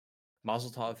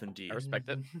Mazel Tov I indeed. respect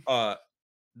it.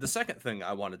 The second thing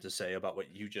I wanted to say about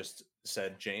what you just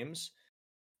said, James,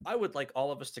 I would like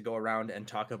all of us to go around and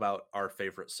talk about our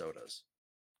favorite sodas.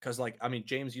 Because, like, I mean,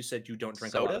 James, you said you don't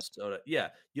drink a lot Soda? of soda. Yeah,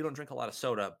 you don't drink a lot of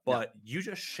soda, but you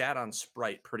just shat on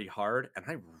Sprite pretty hard, and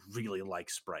I really like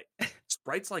Sprite.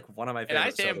 Sprite's like one of my And I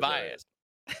favorite stand sodas by there it. is.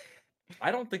 I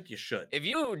don't think you should. If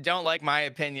you don't like my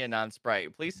opinion on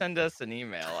Sprite, please send us an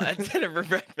email at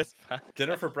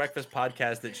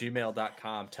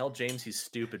dinnerforbreakfastpodcast@gmail.com. Tell James he's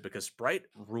stupid because Sprite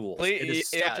rules. It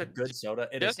Please, is such a good soda.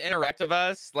 It just is interact with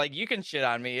us. Like, you can shit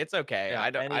on me. It's okay. yeah, I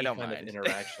don't any kind mind. of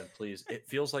interaction, please. It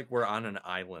feels like we're on an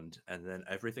island, and then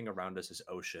everything around us is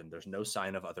ocean. There's no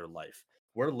sign of other life.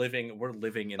 We're living in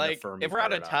the Like, Fermi if we're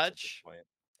out of paradox at this touch, point.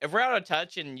 and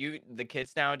the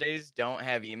kids nowadays don't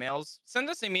have emails, send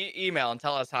us an email and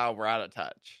tell us how we're out of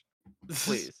touch.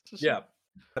 Please. Yeah,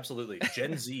 absolutely.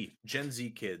 Gen Z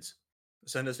kids,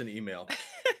 send us an email.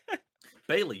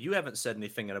 Bailey, you haven't said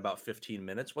anything in about 15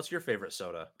 minutes. What's your favorite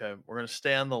soda? Okay, we're gonna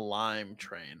stay on the lime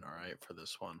train, all right, for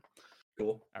this one.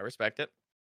 Cool. I respect it.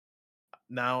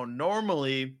 Now,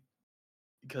 normally,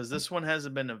 because this one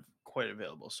hasn't been quite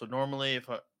available, so normally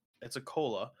it's a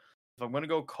cola. If I'm gonna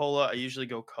go cola, I usually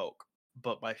go Coke.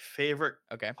 But my favorite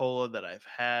Okay. cola that I've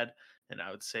had, and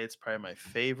I would say it's probably my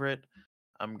favorite,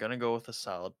 I'm gonna go with a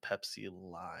solid Pepsi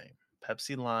Lime.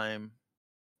 Pepsi Lime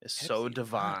is so Pepsi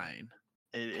divine.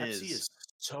 It Pepsi is. is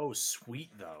so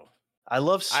sweet, though. I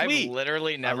love I've sweet.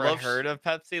 literally never love heard of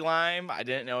Pepsi Lime. I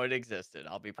didn't know it existed.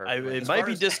 I'll be perfectly it honest. might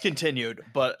be discontinued,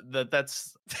 but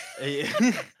that's.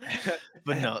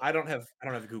 But no, I don't have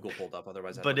Google pulled up.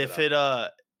 Otherwise, I'd but look if it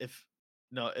up.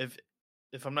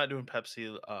 if I'm not doing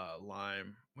Pepsi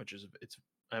Lime, which is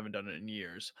I haven't done it in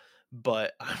years,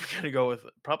 but I'm gonna go with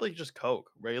probably just Coke.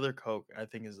 Regular Coke, I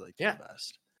think, is like the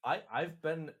best. I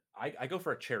go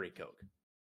for a cherry Coke,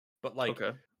 but like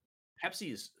Okay.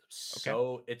 Pepsi is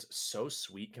it's so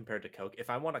sweet compared to Coke. If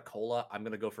I want a cola, I'm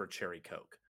gonna go for a cherry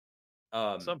Coke.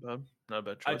 It's not bad. Not a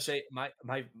bad choice. I'd say my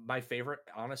favorite,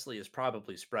 honestly, is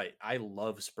probably Sprite. I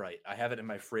love Sprite. I have it in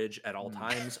my fridge at all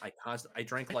times. I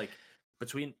drank like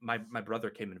between my brother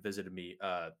came and visited me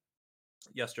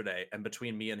yesterday, and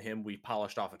between me and him, we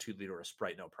polished off a 2-liter of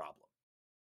Sprite, no problem.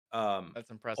 That's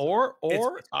impressive. Or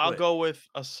it's I'll good. go with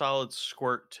a solid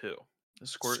Squirt too. The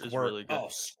Squirt is really good. Oh,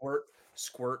 Squirt,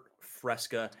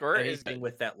 Fresca, Squirt anything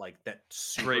with that like that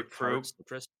super Grapefruit. tart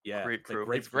citrus. Yeah, Grapefruit.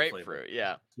 The It's grapefruit grapefruit. flavor.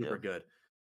 Yeah. Super good.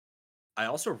 I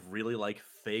also really like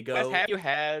Wes, Faygo. have you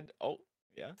had? Oh,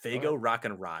 yeah. Faygo Rock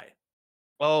and Rye.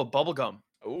 Oh, bubblegum.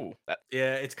 Ooh, that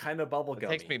Yeah, it's kind of bubblegummy.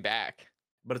 takes me back.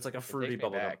 But it's like a fruity takes me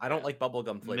bubblegum. back, I don't yeah. like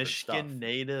bubblegum flavored Michigan stuff.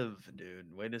 native,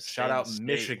 dude. Way to Shout stay in out the state.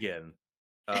 Michigan.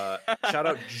 Shout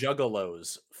out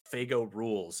Juggalos. Faygo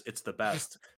rules. It's the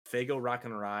best. Faygo Rock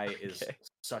and Rye is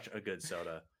such a good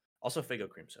soda. Also Faygo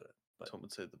cream soda. But some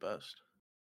would say the best.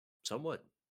 some would.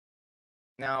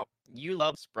 Now, you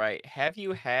love Sprite. Have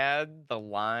you had the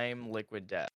lime liquid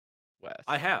death, Wes?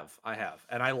 I have.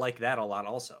 And I like that a lot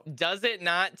also. Does it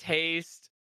not taste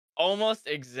almost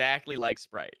exactly like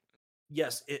Sprite?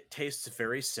 Yes, it tastes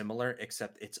very similar,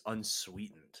 except it's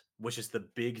unsweetened, which is the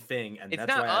big thing, and It's that's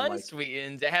not why I like.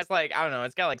 unsweetened. It has like, I don't know,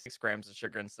 it's got like 6 grams of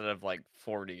sugar instead of like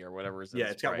 40 or whatever is in Yeah,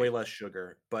 it's got way Sprite. less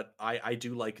sugar, but I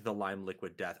do like the lime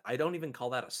liquid death. I don't even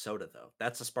call that a soda though.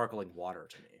 That's a sparkling water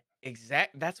to me.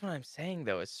 That's what I'm saying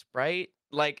though. Is Sprite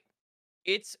like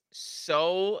it's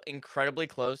so incredibly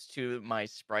close to my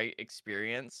Sprite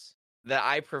experience that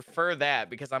I prefer that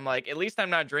because I'm like, at least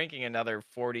I'm not drinking another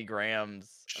 40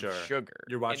 grams of sugar.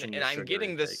 You're watching and your I'm sugar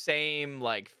getting the intake. same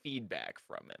like feedback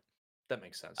from it. That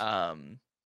makes sense. To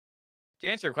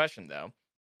answer your question though,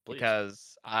 Please.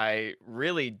 because I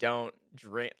really don't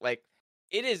drink like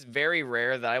it is very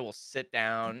rare that I will sit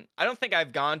down. I don't think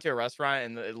I've gone to a restaurant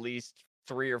in at least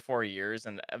 3 or 4 years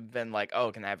and I've been like,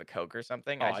 oh, can I have a Coke or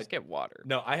something? I just get water.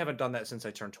 No, I haven't done that since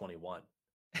I turned 21.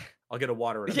 I'll get a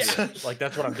water and a beer. Like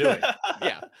that's what I'm doing.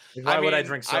 Yeah. Why would I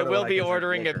drink soda? I will when be can drink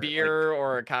ordering a liquor? beer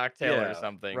or a cocktail Yeah, or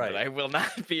something, right. but I will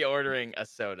not be ordering a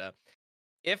soda.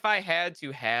 If I had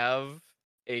to have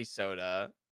a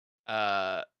soda,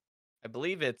 I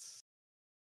believe it's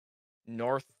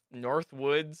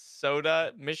Northwoods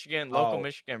Soda, Michigan, local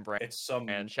Michigan brand. It's some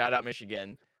And shout out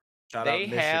Michigan. shout They out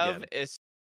have Michigan.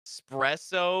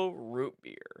 espresso root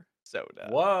beer soda.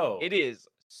 Whoa. It is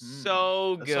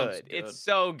so that sounds good. good. It's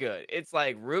so good. It's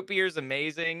like root beer's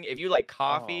amazing. If you like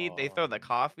coffee, they throw the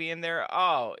coffee in there.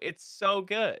 Oh, it's so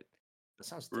good. That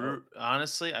sounds dope.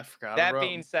 Honestly, I forgot. That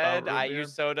being said, root I beer.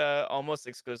 use soda almost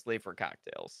exclusively for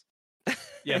cocktails.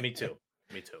 Yeah, me too.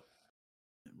 Me too.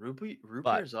 Root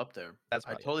But beer's up there. that's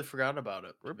I about it. totally forgot about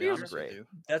it. To Root be beer's honest with great. you.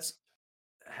 That's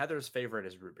Heather's favorite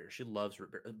is root beer. She loves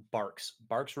root beer. Barks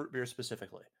root beer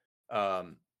specifically.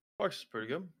 Barks is pretty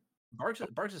good.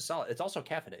 Barks is solid. It's also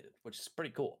caffeinated, which is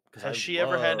pretty cool because Has she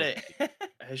ever had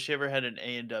an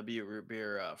A&W root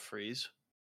beer freeze?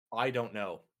 I don't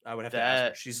know. I would have to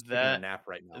ask her. She's taking a nap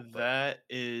right now. That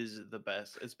is the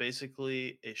best. It's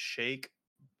basically a shake.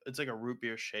 It's like a root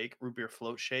beer shake, root beer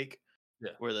float shake.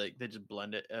 Yeah. Where they just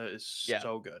blend it. It's Yeah.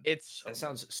 so good. That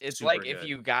sounds It's super like good. if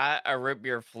you got a root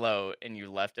beer float and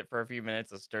you left it for a few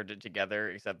minutes and stirred it together,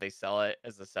 except they sell it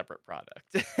as a separate product.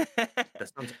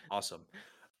 That sounds awesome.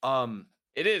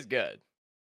 It is good.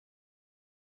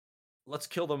 Let's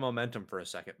kill the momentum for a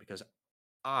second because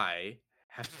I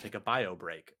have to take a bio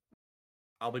break.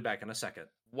 I'll be back in a second.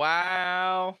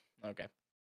 Wow. Okay.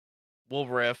 We'll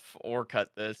riff or cut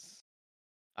this.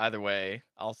 Either way,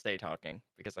 I'll stay talking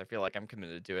because I feel like I'm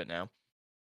committed to it now.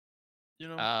 You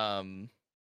know,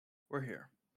 we're here.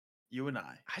 You and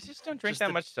I. I just don't drink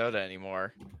that much soda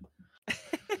anymore.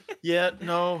 Yeah,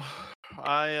 no.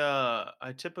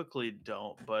 I typically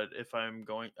don't, but if I'm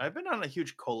going, I've been on a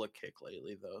huge cola kick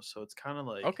lately though, so it's kind of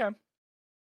like Okay.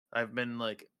 I've been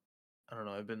like, I don't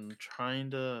know, I've been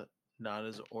trying to not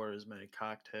order as many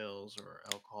cocktails or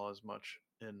alcohol as much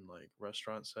in like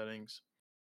restaurant settings.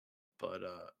 But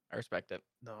I respect it.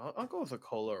 no, I'll go with a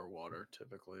cola or water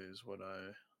typically is what I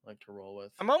like to roll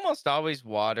with. I'm almost always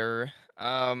water.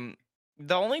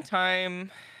 The only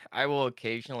time I will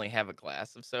occasionally have a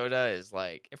glass of soda is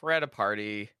like if we're at a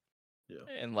party,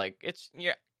 and like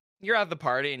you're at the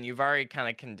party and you've already kind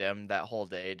of condemned that whole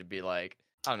day to be like,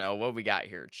 I don't know what we got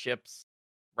here, chips,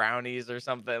 brownies, or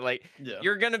something. Like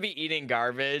you're gonna be eating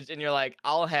garbage, and you're like,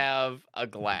 I'll have a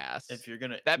glass. If you're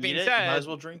gonna that eat being it, said, you might as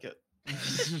well drink it.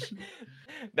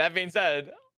 That being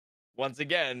said, once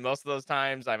again, most of those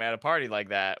times I'm at a party like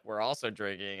that, we're also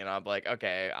drinking, and I'm like,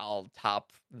 okay, I'll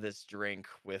top this drink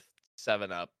with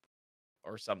 7-Up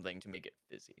or something to make it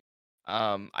fizzy.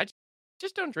 I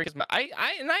just don't drink as much.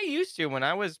 I used to when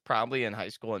I was probably in high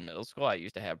school and middle school. I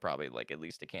used to have probably like at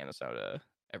least a can of soda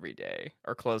every day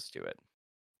or close to it.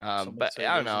 But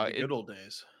I don't know. The good old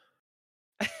days.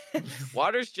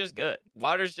 Water's just good.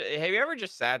 Have you ever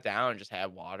just sat down and just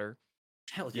had water?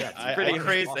 Hell yeah, it's pretty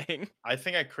crazy. I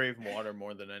think I crave water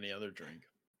more than any other drink,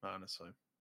 honestly.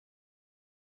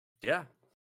 Yeah,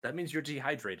 that means you're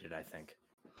dehydrated. I think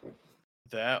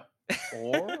that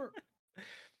or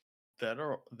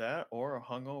a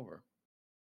hungover.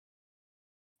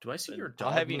 Do I see your dog?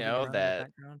 I'll have you know that.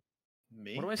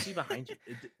 Me? What do I see behind you?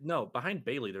 No, behind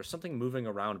Bailey. There's something moving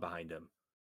around behind him.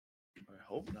 I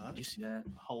hope not. You see that?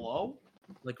 Hello?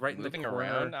 Like right moving in the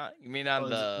corner. Around? You mean on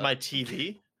my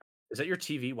TV? Is that your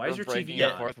TV? Why is your breaking TV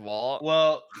the fourth wall?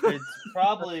 Well, it's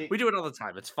probably we do it all the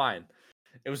time. It's fine.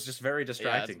 It was just very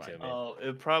distracting to me. Oh,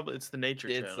 it's the nature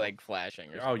channel. It's like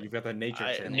flashing. Oh, you've got the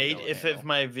nature channel. If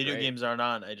my video games aren't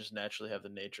on, I just naturally have the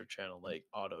nature channel like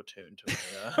auto tuned to it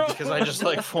because I just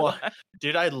like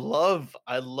dude. I love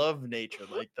nature,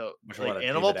 like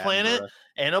Animal Planet.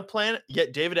 Animal Planet. Yeah,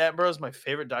 David Attenborough is my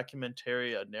favorite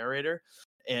documentary narrator,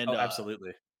 and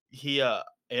absolutely. He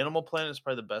Animal Planet is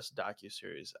probably the best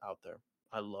docuseries out there.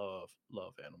 I love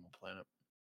Animal Planet.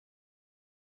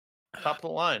 Top of the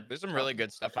line. There's some really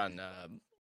good stuff on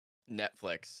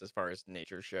Netflix as far as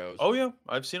nature shows. Oh yeah,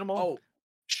 I've seen them all. Oh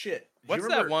shit! What's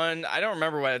that one? I don't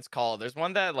remember what it's called. There's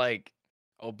one that like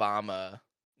Obama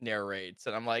narrates,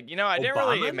 and I'm like, I didn't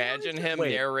really imagine him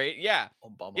narrate. Yeah,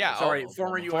 Obama. Yeah, sorry,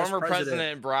 former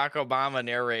President Barack Obama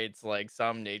narrates like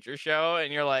some nature show,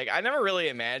 and you're like, I never really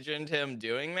imagined him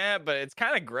doing that, but it's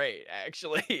kind of great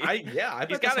actually.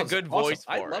 He's got a good voice.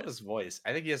 I love his voice.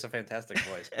 I think he has a fantastic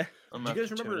voice. Do you guys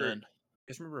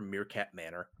remember Meerkat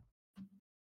Manor?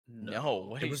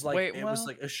 No, it was like it was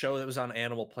like a show that was on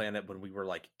Animal Planet when we were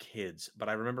like kids. But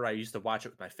I remember I used to watch it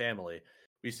with my family.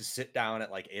 We used to sit down at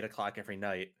like 8 o'clock every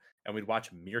night, and we'd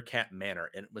watch Meerkat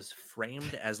Manor, and it was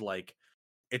framed as like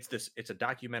it's a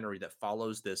documentary that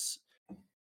follows this.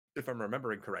 If I'm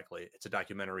remembering correctly, it's a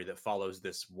documentary that follows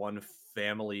this one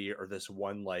family or this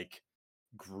one like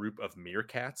group of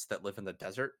meerkats that live in the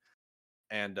desert,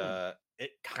 and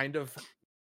it kind of.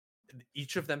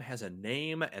 Each of them has a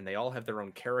name and they all have their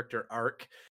own character arc,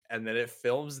 and then it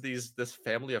films this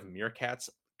family of meerkats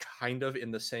kind of in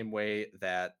the same way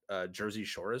that Jersey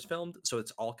Shore is filmed. So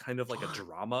it's all kind of like a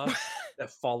drama that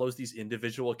follows these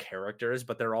individual characters,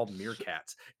 but they're all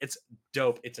meerkats. It's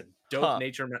dope. It's a dope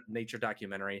nature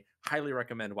documentary. Highly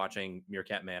recommend watching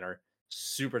Meerkat Manor.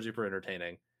 Super duper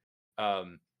entertaining.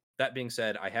 That being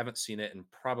said, I haven't seen it in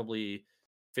probably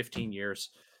 15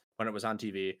 years when it was on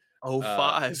TV. Oh,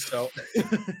 05. So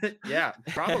yeah,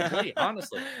 probably.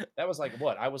 Honestly, that was like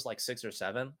what I was like 6 or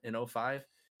 7 in 05.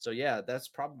 So yeah, that's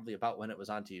probably about when it was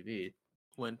on TV.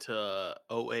 Went to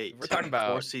 08. We're talking 4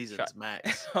 about seasons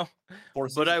max. Four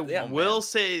But I seasons. Yeah, will man.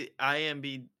 say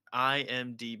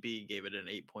IMDb gave it an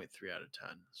 8.3 out of 10.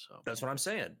 So That's what I'm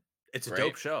saying. It's a Great.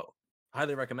 dope show.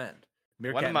 Highly recommend.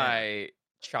 One Meerkat of Manor. my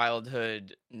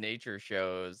childhood nature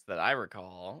shows that I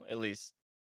recall, at least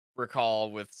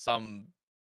recall with some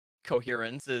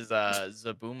coherence, is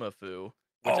Zaboomafoo, which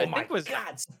Oh I my think was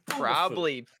God, Zaboomafoo.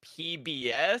 probably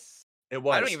PBS. It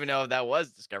was. I don't even know if that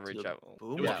was Discovery the Channel. It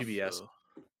was Boom PBS.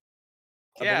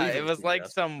 I Yeah, believe it was like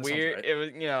PBS. some That sounds weird. right. It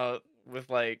was with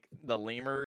like the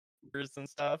lemurs and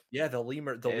stuff. Yeah, the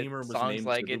lemur. The lemur was songs named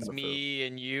like "It's Zaboomafoo. Me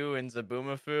and You" and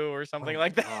 "Zaboomafoo" or something Oh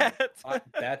like my God. that.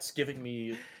 That's giving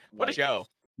me What a like show!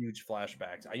 huge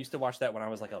flashbacks. I used to watch that when I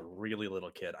was like a really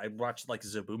little kid. I watched like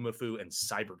Zaboomafoo and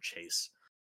Cyber Chase.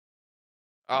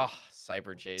 Oh,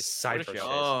 Cyber Chase! What a Cyber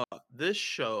show! Chase. This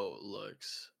show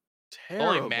looks Only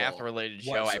terrible. math-related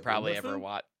What, show I probably ever Zaboomafoo?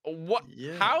 watched. What?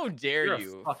 Yeah. How dare You're a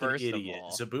you? fucking First idiot. of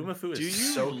all, Zaboomafoo is Do you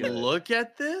so good. look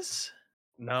at this?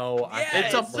 No, I Yeah,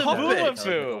 It's a it's puppet. I was like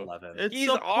Zaboomafoo. 11. It's He's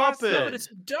a awesome. No, puppet. but it's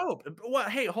dope. What?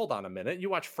 Hey, hold on a minute. You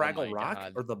watch Oh Fraggle my Rock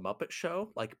God. or The Muppet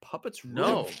Show? Like puppets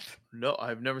No, rule. no,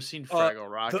 I've never seen Fraggle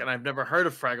Rock, the- and I've never heard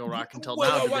of Fraggle Rock until Wait,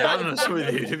 now. wait, To be wait, honest wait,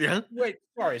 with you, to be honest. Wait,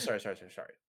 sorry.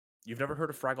 You've never heard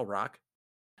of Fraggle Rock?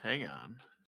 Hang on,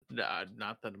 nah,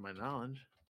 not that to my knowledge.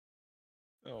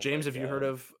 Oh James, my have you heard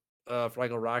God. of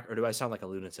Fraggle Rock, or do I sound like a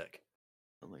lunatic?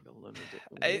 I'm like a lunatic.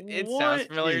 It sounds What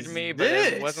familiar to is me, but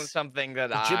it wasn't this? something that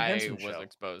The Jim I Henson was Show.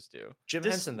 exposed to. Jim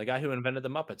This- Henson, the guy who invented the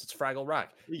Muppets. It's Fraggle Rock.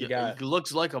 You He got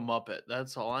looks like a Muppet.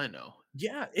 That's all I know.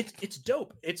 yeah, it's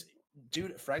dope.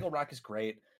 Dude, Fraggle Rock is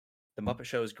great. The Muppet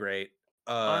Show is great.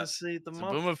 Honestly, the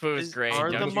Zaboomafoo is great.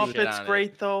 Are Don't the give a shit Muppets on it.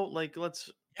 great though? Like, let's.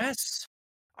 Yes.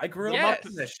 I grew Yes. up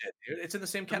in this shit, dude. It's in the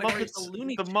same The category as Muppets, the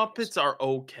Looney the Tunes. Muppets are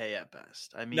okay at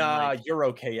best. I mean, Nah, like, you're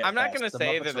okay at I'm not best. gonna The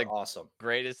say Muppets they're are the awesome.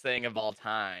 greatest thing of all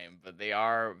time, but they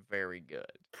are very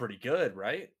good. Pretty good,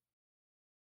 right?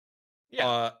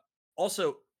 Yeah.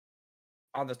 Also,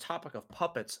 on the topic of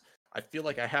puppets, I feel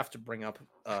like I have to bring up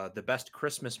the best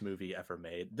Christmas movie ever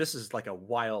made. This is like a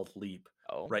wild leap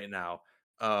Oh, right now.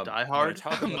 Die when I Hard?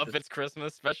 talk about Muppets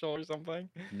Christmas special or something.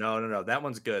 No. That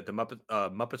one's good. The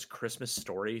Muppets Christmas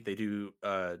Story. They do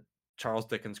Charles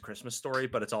Dickens' Christmas Story,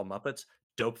 but it's all Muppets.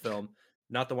 Dope film.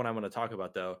 Not the one I want to talk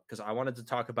about though, because I wanted to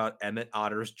talk about Emmett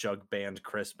Otter's Jug Band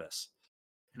Christmas.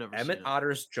 Never Emmett seen it.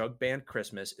 Otter's Jug Band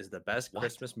Christmas is the best What?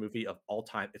 Christmas movie of all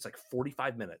time. It's like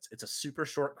 45 minutes. It's a super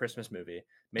short Christmas movie,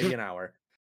 maybe an hour.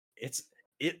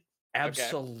 It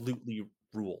absolutely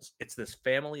rules. It's this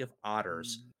family of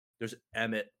otters. There's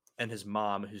Emmett and his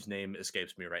mom, whose name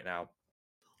escapes me right now,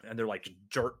 and they're like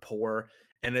dirt poor.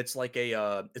 And it's like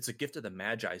it's a gift of the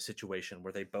Magi situation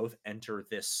where they both enter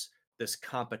this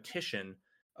competition,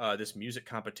 this music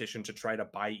competition to try to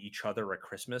buy each other a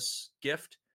Christmas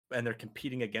gift. And they're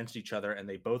competing against each other, and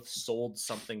they both sold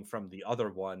something from the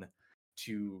other one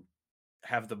to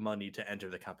have the money to enter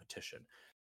the competition.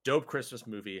 Dope Christmas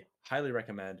movie. Highly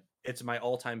recommend. It's my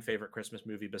all-time favorite Christmas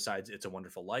movie besides It's a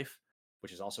Wonderful Life,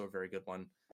 which is also a very good one.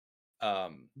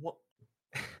 What?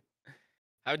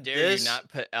 How dare This- you not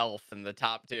put Elf in the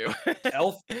top two?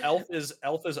 Elf is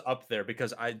up there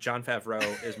because Jon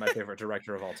Favreau is my favorite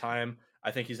director of all time.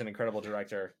 I think he's an incredible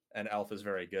director, and Elf is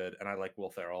very good, and I like Will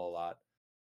Ferrell a lot.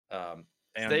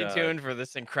 Stay tuned for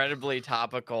this incredibly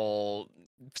topical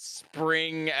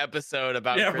spring episode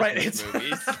about Yeah, right. Christmas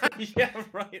movies. Yeah,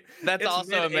 right. That's It's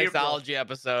also a mid-April. mixology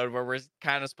episode where we're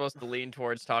kind of supposed to lean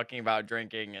towards talking about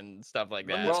drinking and stuff like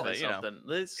Let that. me tell But you you know,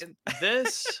 something.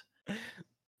 This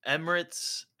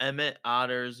Emmett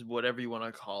Otters, whatever you want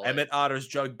to call it, Emmett Otter's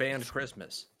Jug Band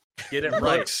Christmas. Get it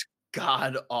right. looks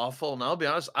god awful. And I'll be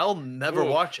honest, I'll never Oof.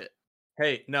 watch it.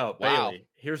 Hey, no, Wow. Bailey.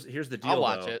 Here's the deal. I'll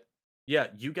watch though. it. Yeah,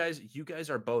 you guys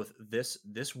are both this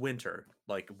winter,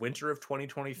 like winter of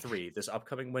 2023, this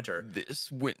upcoming winter. This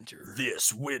winter.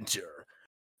 This winter,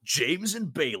 James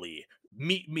and Bailey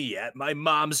meet me at my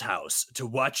mom's house to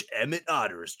watch Emmett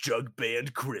Otter's Jug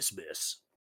Band Christmas.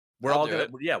 We're I'll all do gonna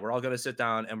it. we're all gonna sit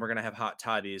down and we're gonna have hot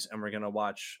toddies and we're gonna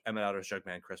watch Emmett Otter's Jug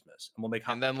Band Christmas. And we'll make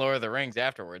hot And then Lord of the Rings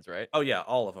afterwards, right? Oh yeah,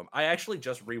 all of them. I actually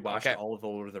just rewatched Okay. all of the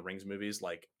Lord of the Rings movies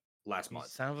like last You month.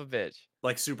 son of a bitch.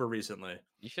 Like super recently.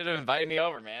 You should have invited me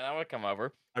over, man. I would come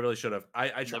over. I really should have. I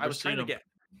Never was trying seen to 'em. get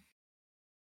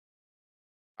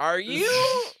Are you?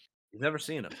 You've never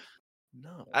seen them.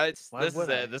 No. It's Why this is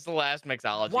would I? it. This is the last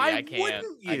mixology. Why I can't. wouldn't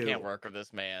I can't you? work with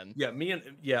this man. Yeah,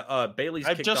 Bailey's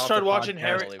I kicked just off started the watching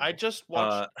podcast. I just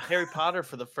watched Harry Potter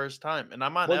for the first time, and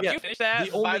I'm on. Well, Did yeah, you finish that?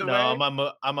 the only by the No,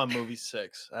 way, I'm on movie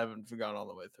 6. I haven't gone all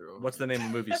the way through. What's the name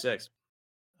of movie 6?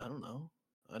 I don't know.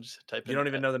 I just type You in don't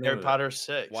even know the name Harry of it. Potter 6,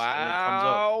 and it comes up.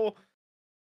 wow.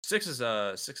 6 is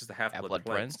the Half-Blood Half-Blood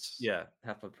Prince. Prince? Yeah,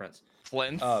 Half-Blood Prince.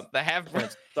 Plinth, the half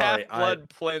Prince. Sorry, blood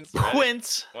Plinth. Right?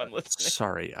 Quince. One listening.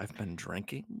 Sorry, I've been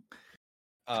drinking.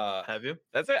 Have you?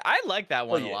 That's it. I like that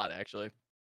one a yeah. lot, actually.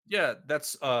 Yeah,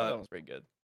 that's That one's pretty good.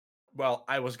 well,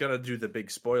 I was gonna do the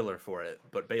big spoiler for it,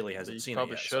 but Bailey hasn't you seen it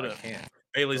probably yet, so I should've. can't.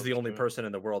 Bailey's the Probably only should've. person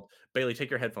in the world. Bailey, take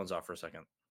your headphones off for a second.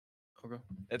 Okay.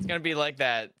 It's gonna be like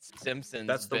that Simpsons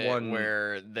That's the bit one-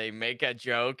 where they make a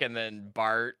joke and then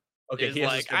Bart Okay, is he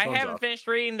has his like, "I headphones haven't off. finished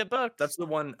reading the book." That's the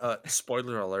one.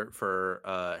 Spoiler alert for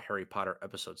Harry Potter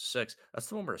episode 6. That's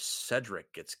the one where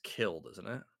Cedric gets killed, isn't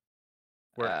it?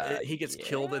 Where he gets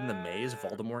killed in the maze. yeah.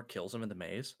 Voldemort kills him in the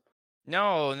maze.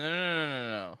 No.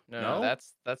 No?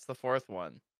 That's the fourth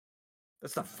one,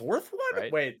 That's the fourth one.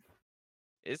 Right? Wait,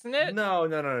 isn't it? no.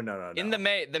 In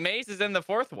the maze is in the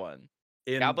fourth one,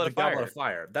 In Goblet the of Goblet Fire. of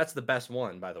Fire. That's the best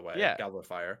one, by the way. Yeah. Goblet of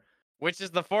Fire. which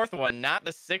is the fourth one, not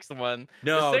the sixth one.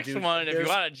 No, the sixth dude, one, if you there's-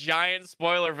 want a giant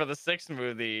spoiler for the sixth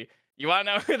movie, you want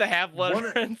to know who the Half-Blood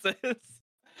One- Prince is?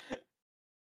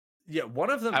 Yeah, one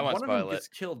of them. I won't One of them spoil it. gets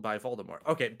killed by Voldemort.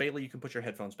 Okay, Bailey, you can put your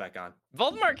headphones back on.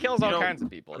 Voldemort kills You all know- kinds of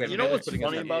people. Okay, It You doesn't know Bailey's what's just- putting his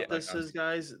funny headphones about back this on. is,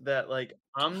 guys, that like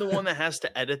I'm the one that has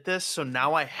to edit this, so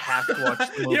now I have to watch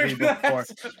the You're movie gonna before. have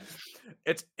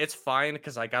to- It's fine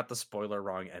because I got the spoiler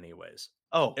wrong anyways.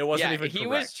 Oh, It wasn't Yeah, even he correct.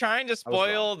 was trying to wrong.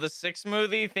 spoil the sixth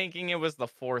movie, thinking it was the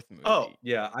fourth movie. Oh.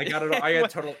 Yeah, I got it. I had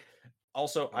total.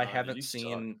 Also, I God, haven't you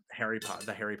seen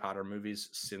the Harry Potter movies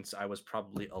since I was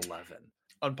probably 11.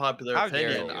 unpopular How dare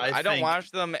opinion. you? I I don't think-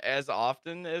 watch them as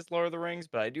often as Lord of the Rings,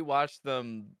 but I do watch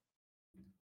them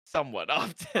somewhat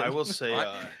often. I will say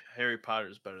I- Harry Potter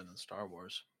is better than Star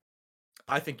Wars.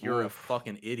 I think you're a Oof.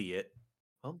 fucking idiot.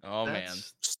 Well, Oh, man.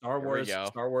 that's Star Here we Wars. go.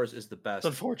 Star Wars is the best.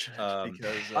 unfortunate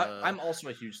because I'm also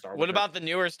a huge Star Wars. What about the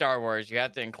newer Star Wars? You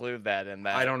have to include that in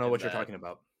that. I don't know in what you're that talking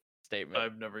about. Statement.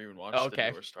 I've never even watched Okay.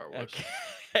 the newer Star Wars.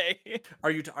 Okay.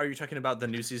 Are you talking about the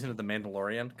new season of The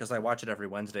Mandalorian? Because I watch it every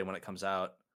Wednesday when it comes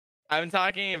out. I'm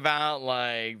talking about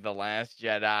like The Last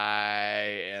Jedi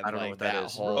and I don't know like what that that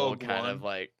is. whole Rogue kind of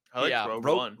One. like I like yeah. Rogue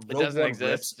Rogue, One. It Rogue doesn't One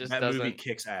exist, rips. just That movie doesn't-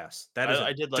 kicks ass. That is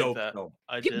I did like dope that. film.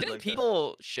 I Didn't did like that.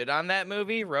 people shit on that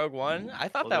movie, Rogue One? I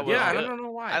thought Well, that they was did. Yeah, I good. don't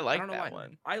know why. I like don't know that why.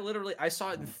 one. I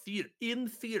saw it in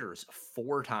theaters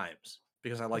 4 times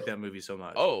because I like that movie so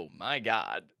much. Oh my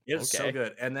god. It's okay. so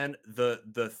good. And then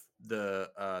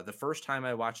the first time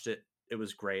I watched it, it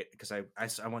was great because I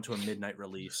went to a midnight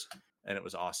release and it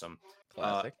was awesome.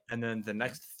 Classic. And then the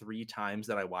next 3 times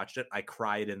that I watched it, I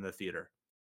cried in the theater.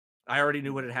 I already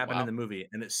knew what had happened Wow. in the movie,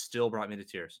 and it still brought me to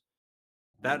tears.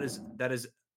 That is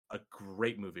a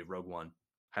great movie, Rogue One.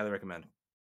 Highly recommend.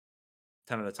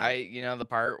 10 out of 10. The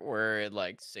part where it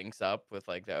like syncs up with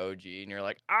like the OG and you're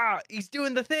like, he's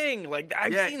doing the thing. Like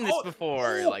I've Yeah. seen this Oh,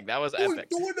 before. oh, Like that was Oh, epic.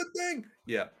 doing the thing.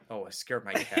 Yeah. Oh, I scared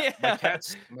my cat. Yeah.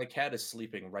 My cat is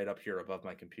sleeping right up here above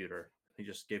my computer. He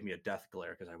just gave me a death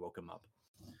glare because I woke him up.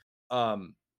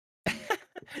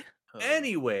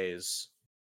 Anyways,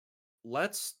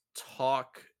 let's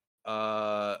talk.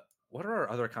 What are our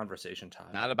other conversation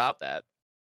topics? Not about that.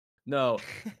 No.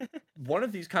 One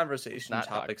of these conversation not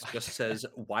talk topics about just says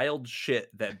wild shit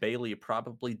that Bailey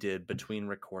probably did between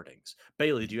recordings.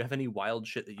 Bailey, do you have any wild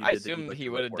shit that you I did? that you'd assume like he to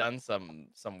would have report? done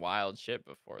some wild shit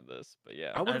before this, but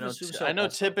yeah. I would I have know. assumed so. I know.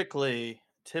 also.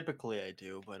 Typically I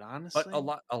do, but honestly,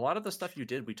 But a lot of the stuff you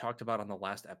did, we talked about on the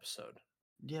last episode.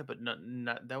 Yeah, but not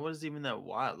that wasn't even that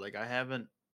wild. Like I haven't.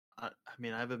 I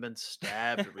haven't been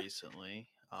stabbed recently.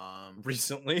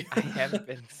 Recently, I haven't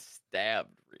been stabbed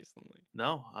recently.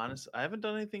 No, honestly, I haven't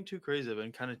done anything too crazy. I've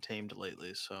been kind of tamed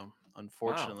lately, so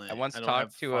unfortunately, I once don't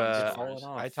talked have to fun a stories.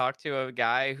 Fallen I off. talked to a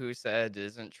guy who said it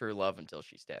isn't true love until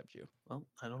she stabbed you. Well,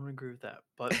 I don't agree with that,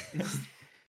 but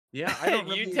Yeah, I don't.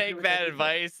 You really agree take with that either.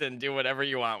 advice and do whatever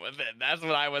you want with it. That's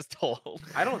what I was told.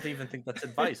 I don't even think that's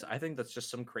advice. I think that's just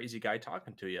some crazy guy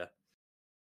talking to you.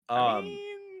 I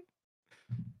mean,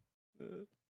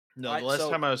 no. I- The last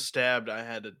so- time I was stabbed, I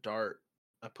had a dart.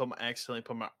 I accidentally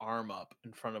put my arm up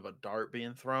in front of a dart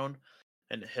being thrown,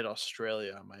 and it hit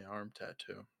Australia on my arm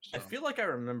tattoo. I So, feel like I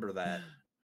remember that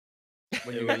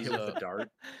when It you got was, hit with the dart.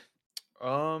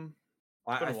 um,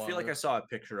 I been a feel like while. I saw a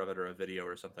picture of it or a video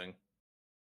or something.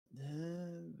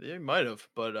 they might have,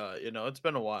 but it's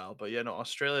been a while. But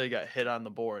Australia got hit on the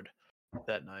board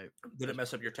that night. Did it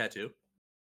mess up your tattoo?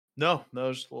 No, it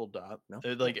was just a little dot. No?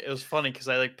 It was funny because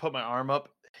I like put my arm up,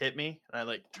 hit me, and I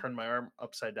like turned my arm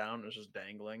upside down. It was just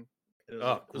dangling. It was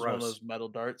Oh, it was one of gross. those metal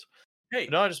darts. Hey,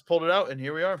 But no, I just pulled it out, and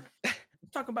here we are. let's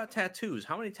talk about tattoos.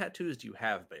 How many tattoos do you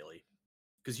have, Bailey?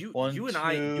 Because you 1, you and 2,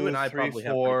 I 3, probably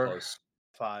have pretty 4, close.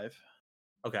 5.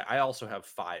 Okay, I also have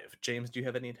 5. James, do you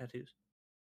have any tattoos?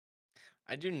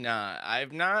 I do not.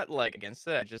 I've not like against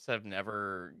it. I just have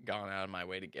never gone out of my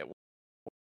way to get one.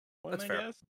 That's I fair.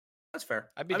 guess That's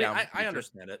fair. I'd be I mean, down. I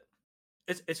understand it.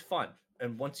 It's fun,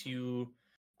 and once you,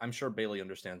 I'm sure Bailey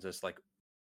understands this. Like,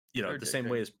 You're the same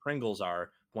way addicting. as Pringles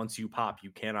are. Once you pop,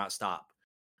 you cannot stop.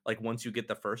 Like once you get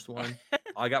the first one,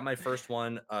 I got my first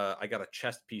one. I got a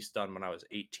chest piece done when I was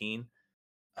 18,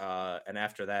 and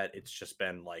after that, it's just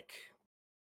been like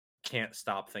can't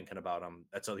stop thinking about them.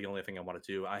 That's the only thing I want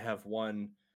to do. I have one.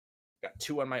 Got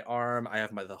 2 on my arm. I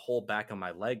have the whole back of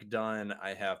my leg done.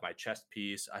 I have my chest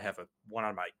piece. I have one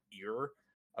on my ear.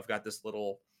 I've got this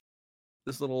little.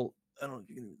 I don't know if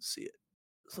you can even see it.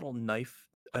 This little knife.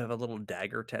 I have a little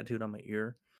dagger tattooed on my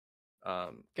ear.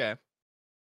 Okay.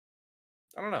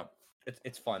 I don't know.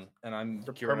 It's fun, and I'm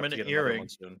The gearing up to permanent get another one earring.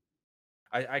 soon.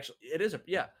 I actually, it is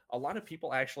a lot of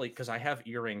people actually, because I have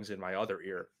earrings in my other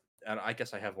ear, and I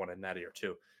guess I have one in that ear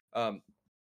too.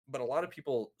 But a lot of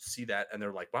people see that and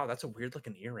they're like, "Wow, that's a weird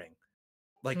looking earring."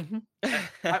 Like, Mhm.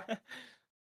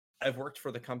 I've worked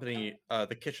for the company,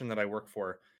 the kitchen that I work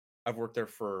for. I've worked there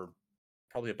for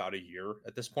probably about a year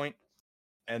at this point,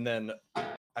 and then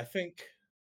I think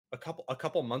a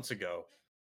couple months ago,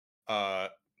 uh,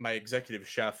 my executive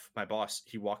chef, my boss,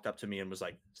 he walked up to me and was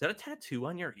like, "Is that a tattoo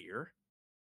on your ear?"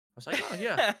 I was like, "Oh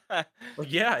yeah."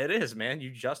 Like, yeah, it is, man. You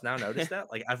just now noticed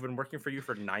that? Like, I've been working for you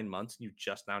for 9 months and you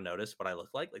just now noticed what I look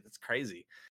like? Like, that's crazy.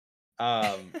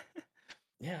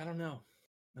 Yeah, I don't know.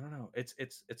 It's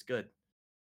good.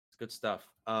 It's good stuff.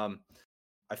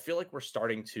 I feel like we're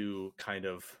starting to kind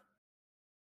of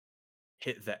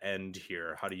hit the end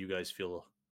here. How do you guys feel?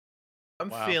 I'm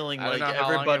Wow. feeling I don't like know how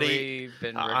long have everybody. we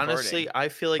been Honestly, recording. I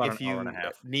feel like About if an hour and a you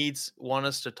half want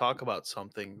us to talk about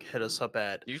something, hit us up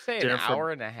at Did you say an dinner for. hour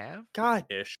and a half? God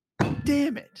ish.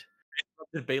 damn it!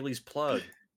 Bailey's plug.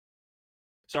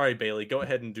 Sorry, Bailey. Go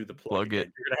ahead and do the plug Plug it.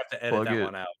 again. You're gonna have to edit Plug that it.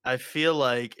 one out. I feel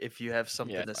like if you have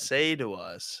something Yeah, to fine. say to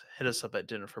us, hit us up at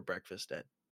dinner for breakfast at.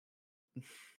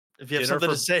 If you have Dinner something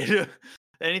for- to say to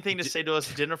anything to Di- say to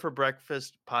us, dinner for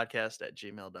breakfast podcast at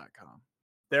gmail.com.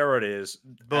 There it is.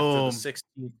 After the Boom.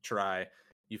 16th try,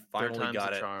 you Third finally time's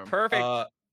got the it. charm. Perfect. Uh,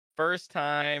 First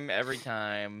time, every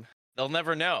time. They'll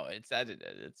never know. It's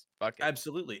edited. It's fucking.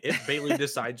 Absolutely. If Bailey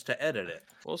decides to edit it.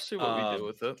 We'll see what we do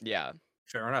with it. Yeah.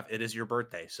 Fair enough. It is your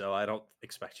birthday, so I don't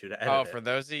expect you to edit Oh, it. for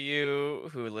those of you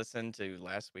who listened to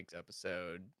last week's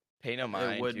episode, pay no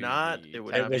mind. It would to not. the It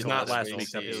would It not be was not last last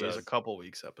week's It was episode. a couple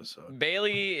weeks episode.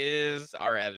 Bailey is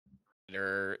our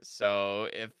editor, so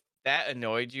if that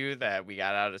annoyed you that we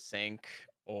got out of sync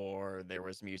or there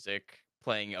was music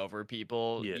playing over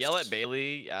people, yell Yes. at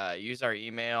Bailey. Use our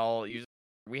email.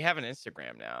 We have an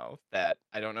Instagram now that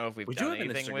I don't know if we've We do done have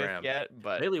an anything with Instagram. yet,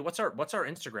 but Bailey, what's our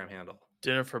Instagram handle?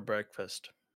 Dinner for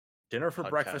breakfast. Dinner for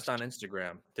breakfast Podcast. on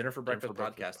Instagram. Dinner for breakfast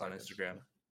podcast on Instagram.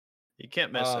 You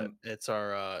can't miss it. It's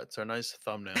our nice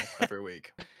thumbnail every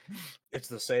week. It's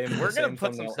the same. we're the gonna same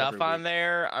put some thumbnail stuff every on week.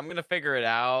 there. I'm gonna figure it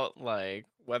out, like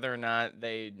whether or not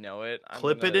they know it.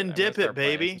 Clip it and dip it,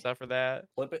 baby. Some stuff for that.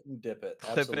 Flip it and dip it.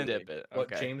 Clip Absolutely. it and dip it. Okay.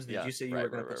 What, James? Did Yeah, you say you right, were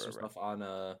going to right, put some right. stuff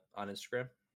on Instagram?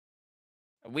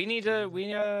 We need to. We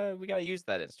gotta use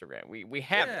that Instagram. We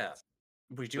have Yeah, it.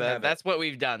 we do have That's what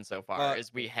we've done so far.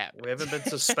 Is we have. We haven't been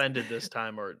suspended this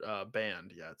time or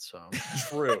banned yet. So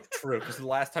True. Because the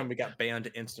last time we got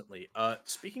banned instantly.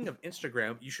 Speaking of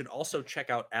Instagram, you should also check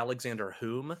out Alexander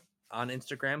Hume on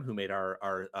Instagram, who made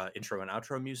our intro and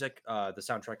outro music. The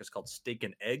soundtrack is called Steak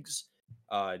and Eggs,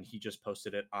 and he just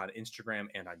posted it on Instagram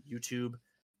and on YouTube.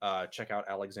 Check out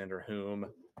Alexander Hume.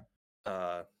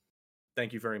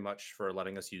 Thank you very much for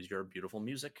letting us use your beautiful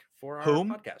music for our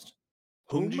podcast.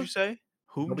 Whom did you say?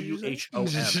 Whom did you say? WHOM.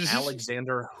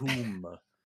 Alexander Hume.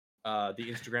 The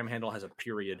Instagram handle has a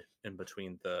period in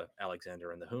between the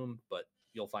Alexander and the Whom, but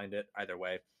you'll find it either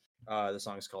way. The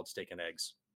song is called Steak and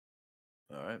Eggs.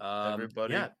 All right,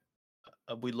 everybody. Yeah.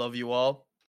 We love you all.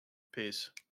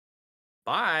 Peace.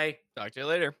 Bye. Talk to you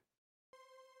later.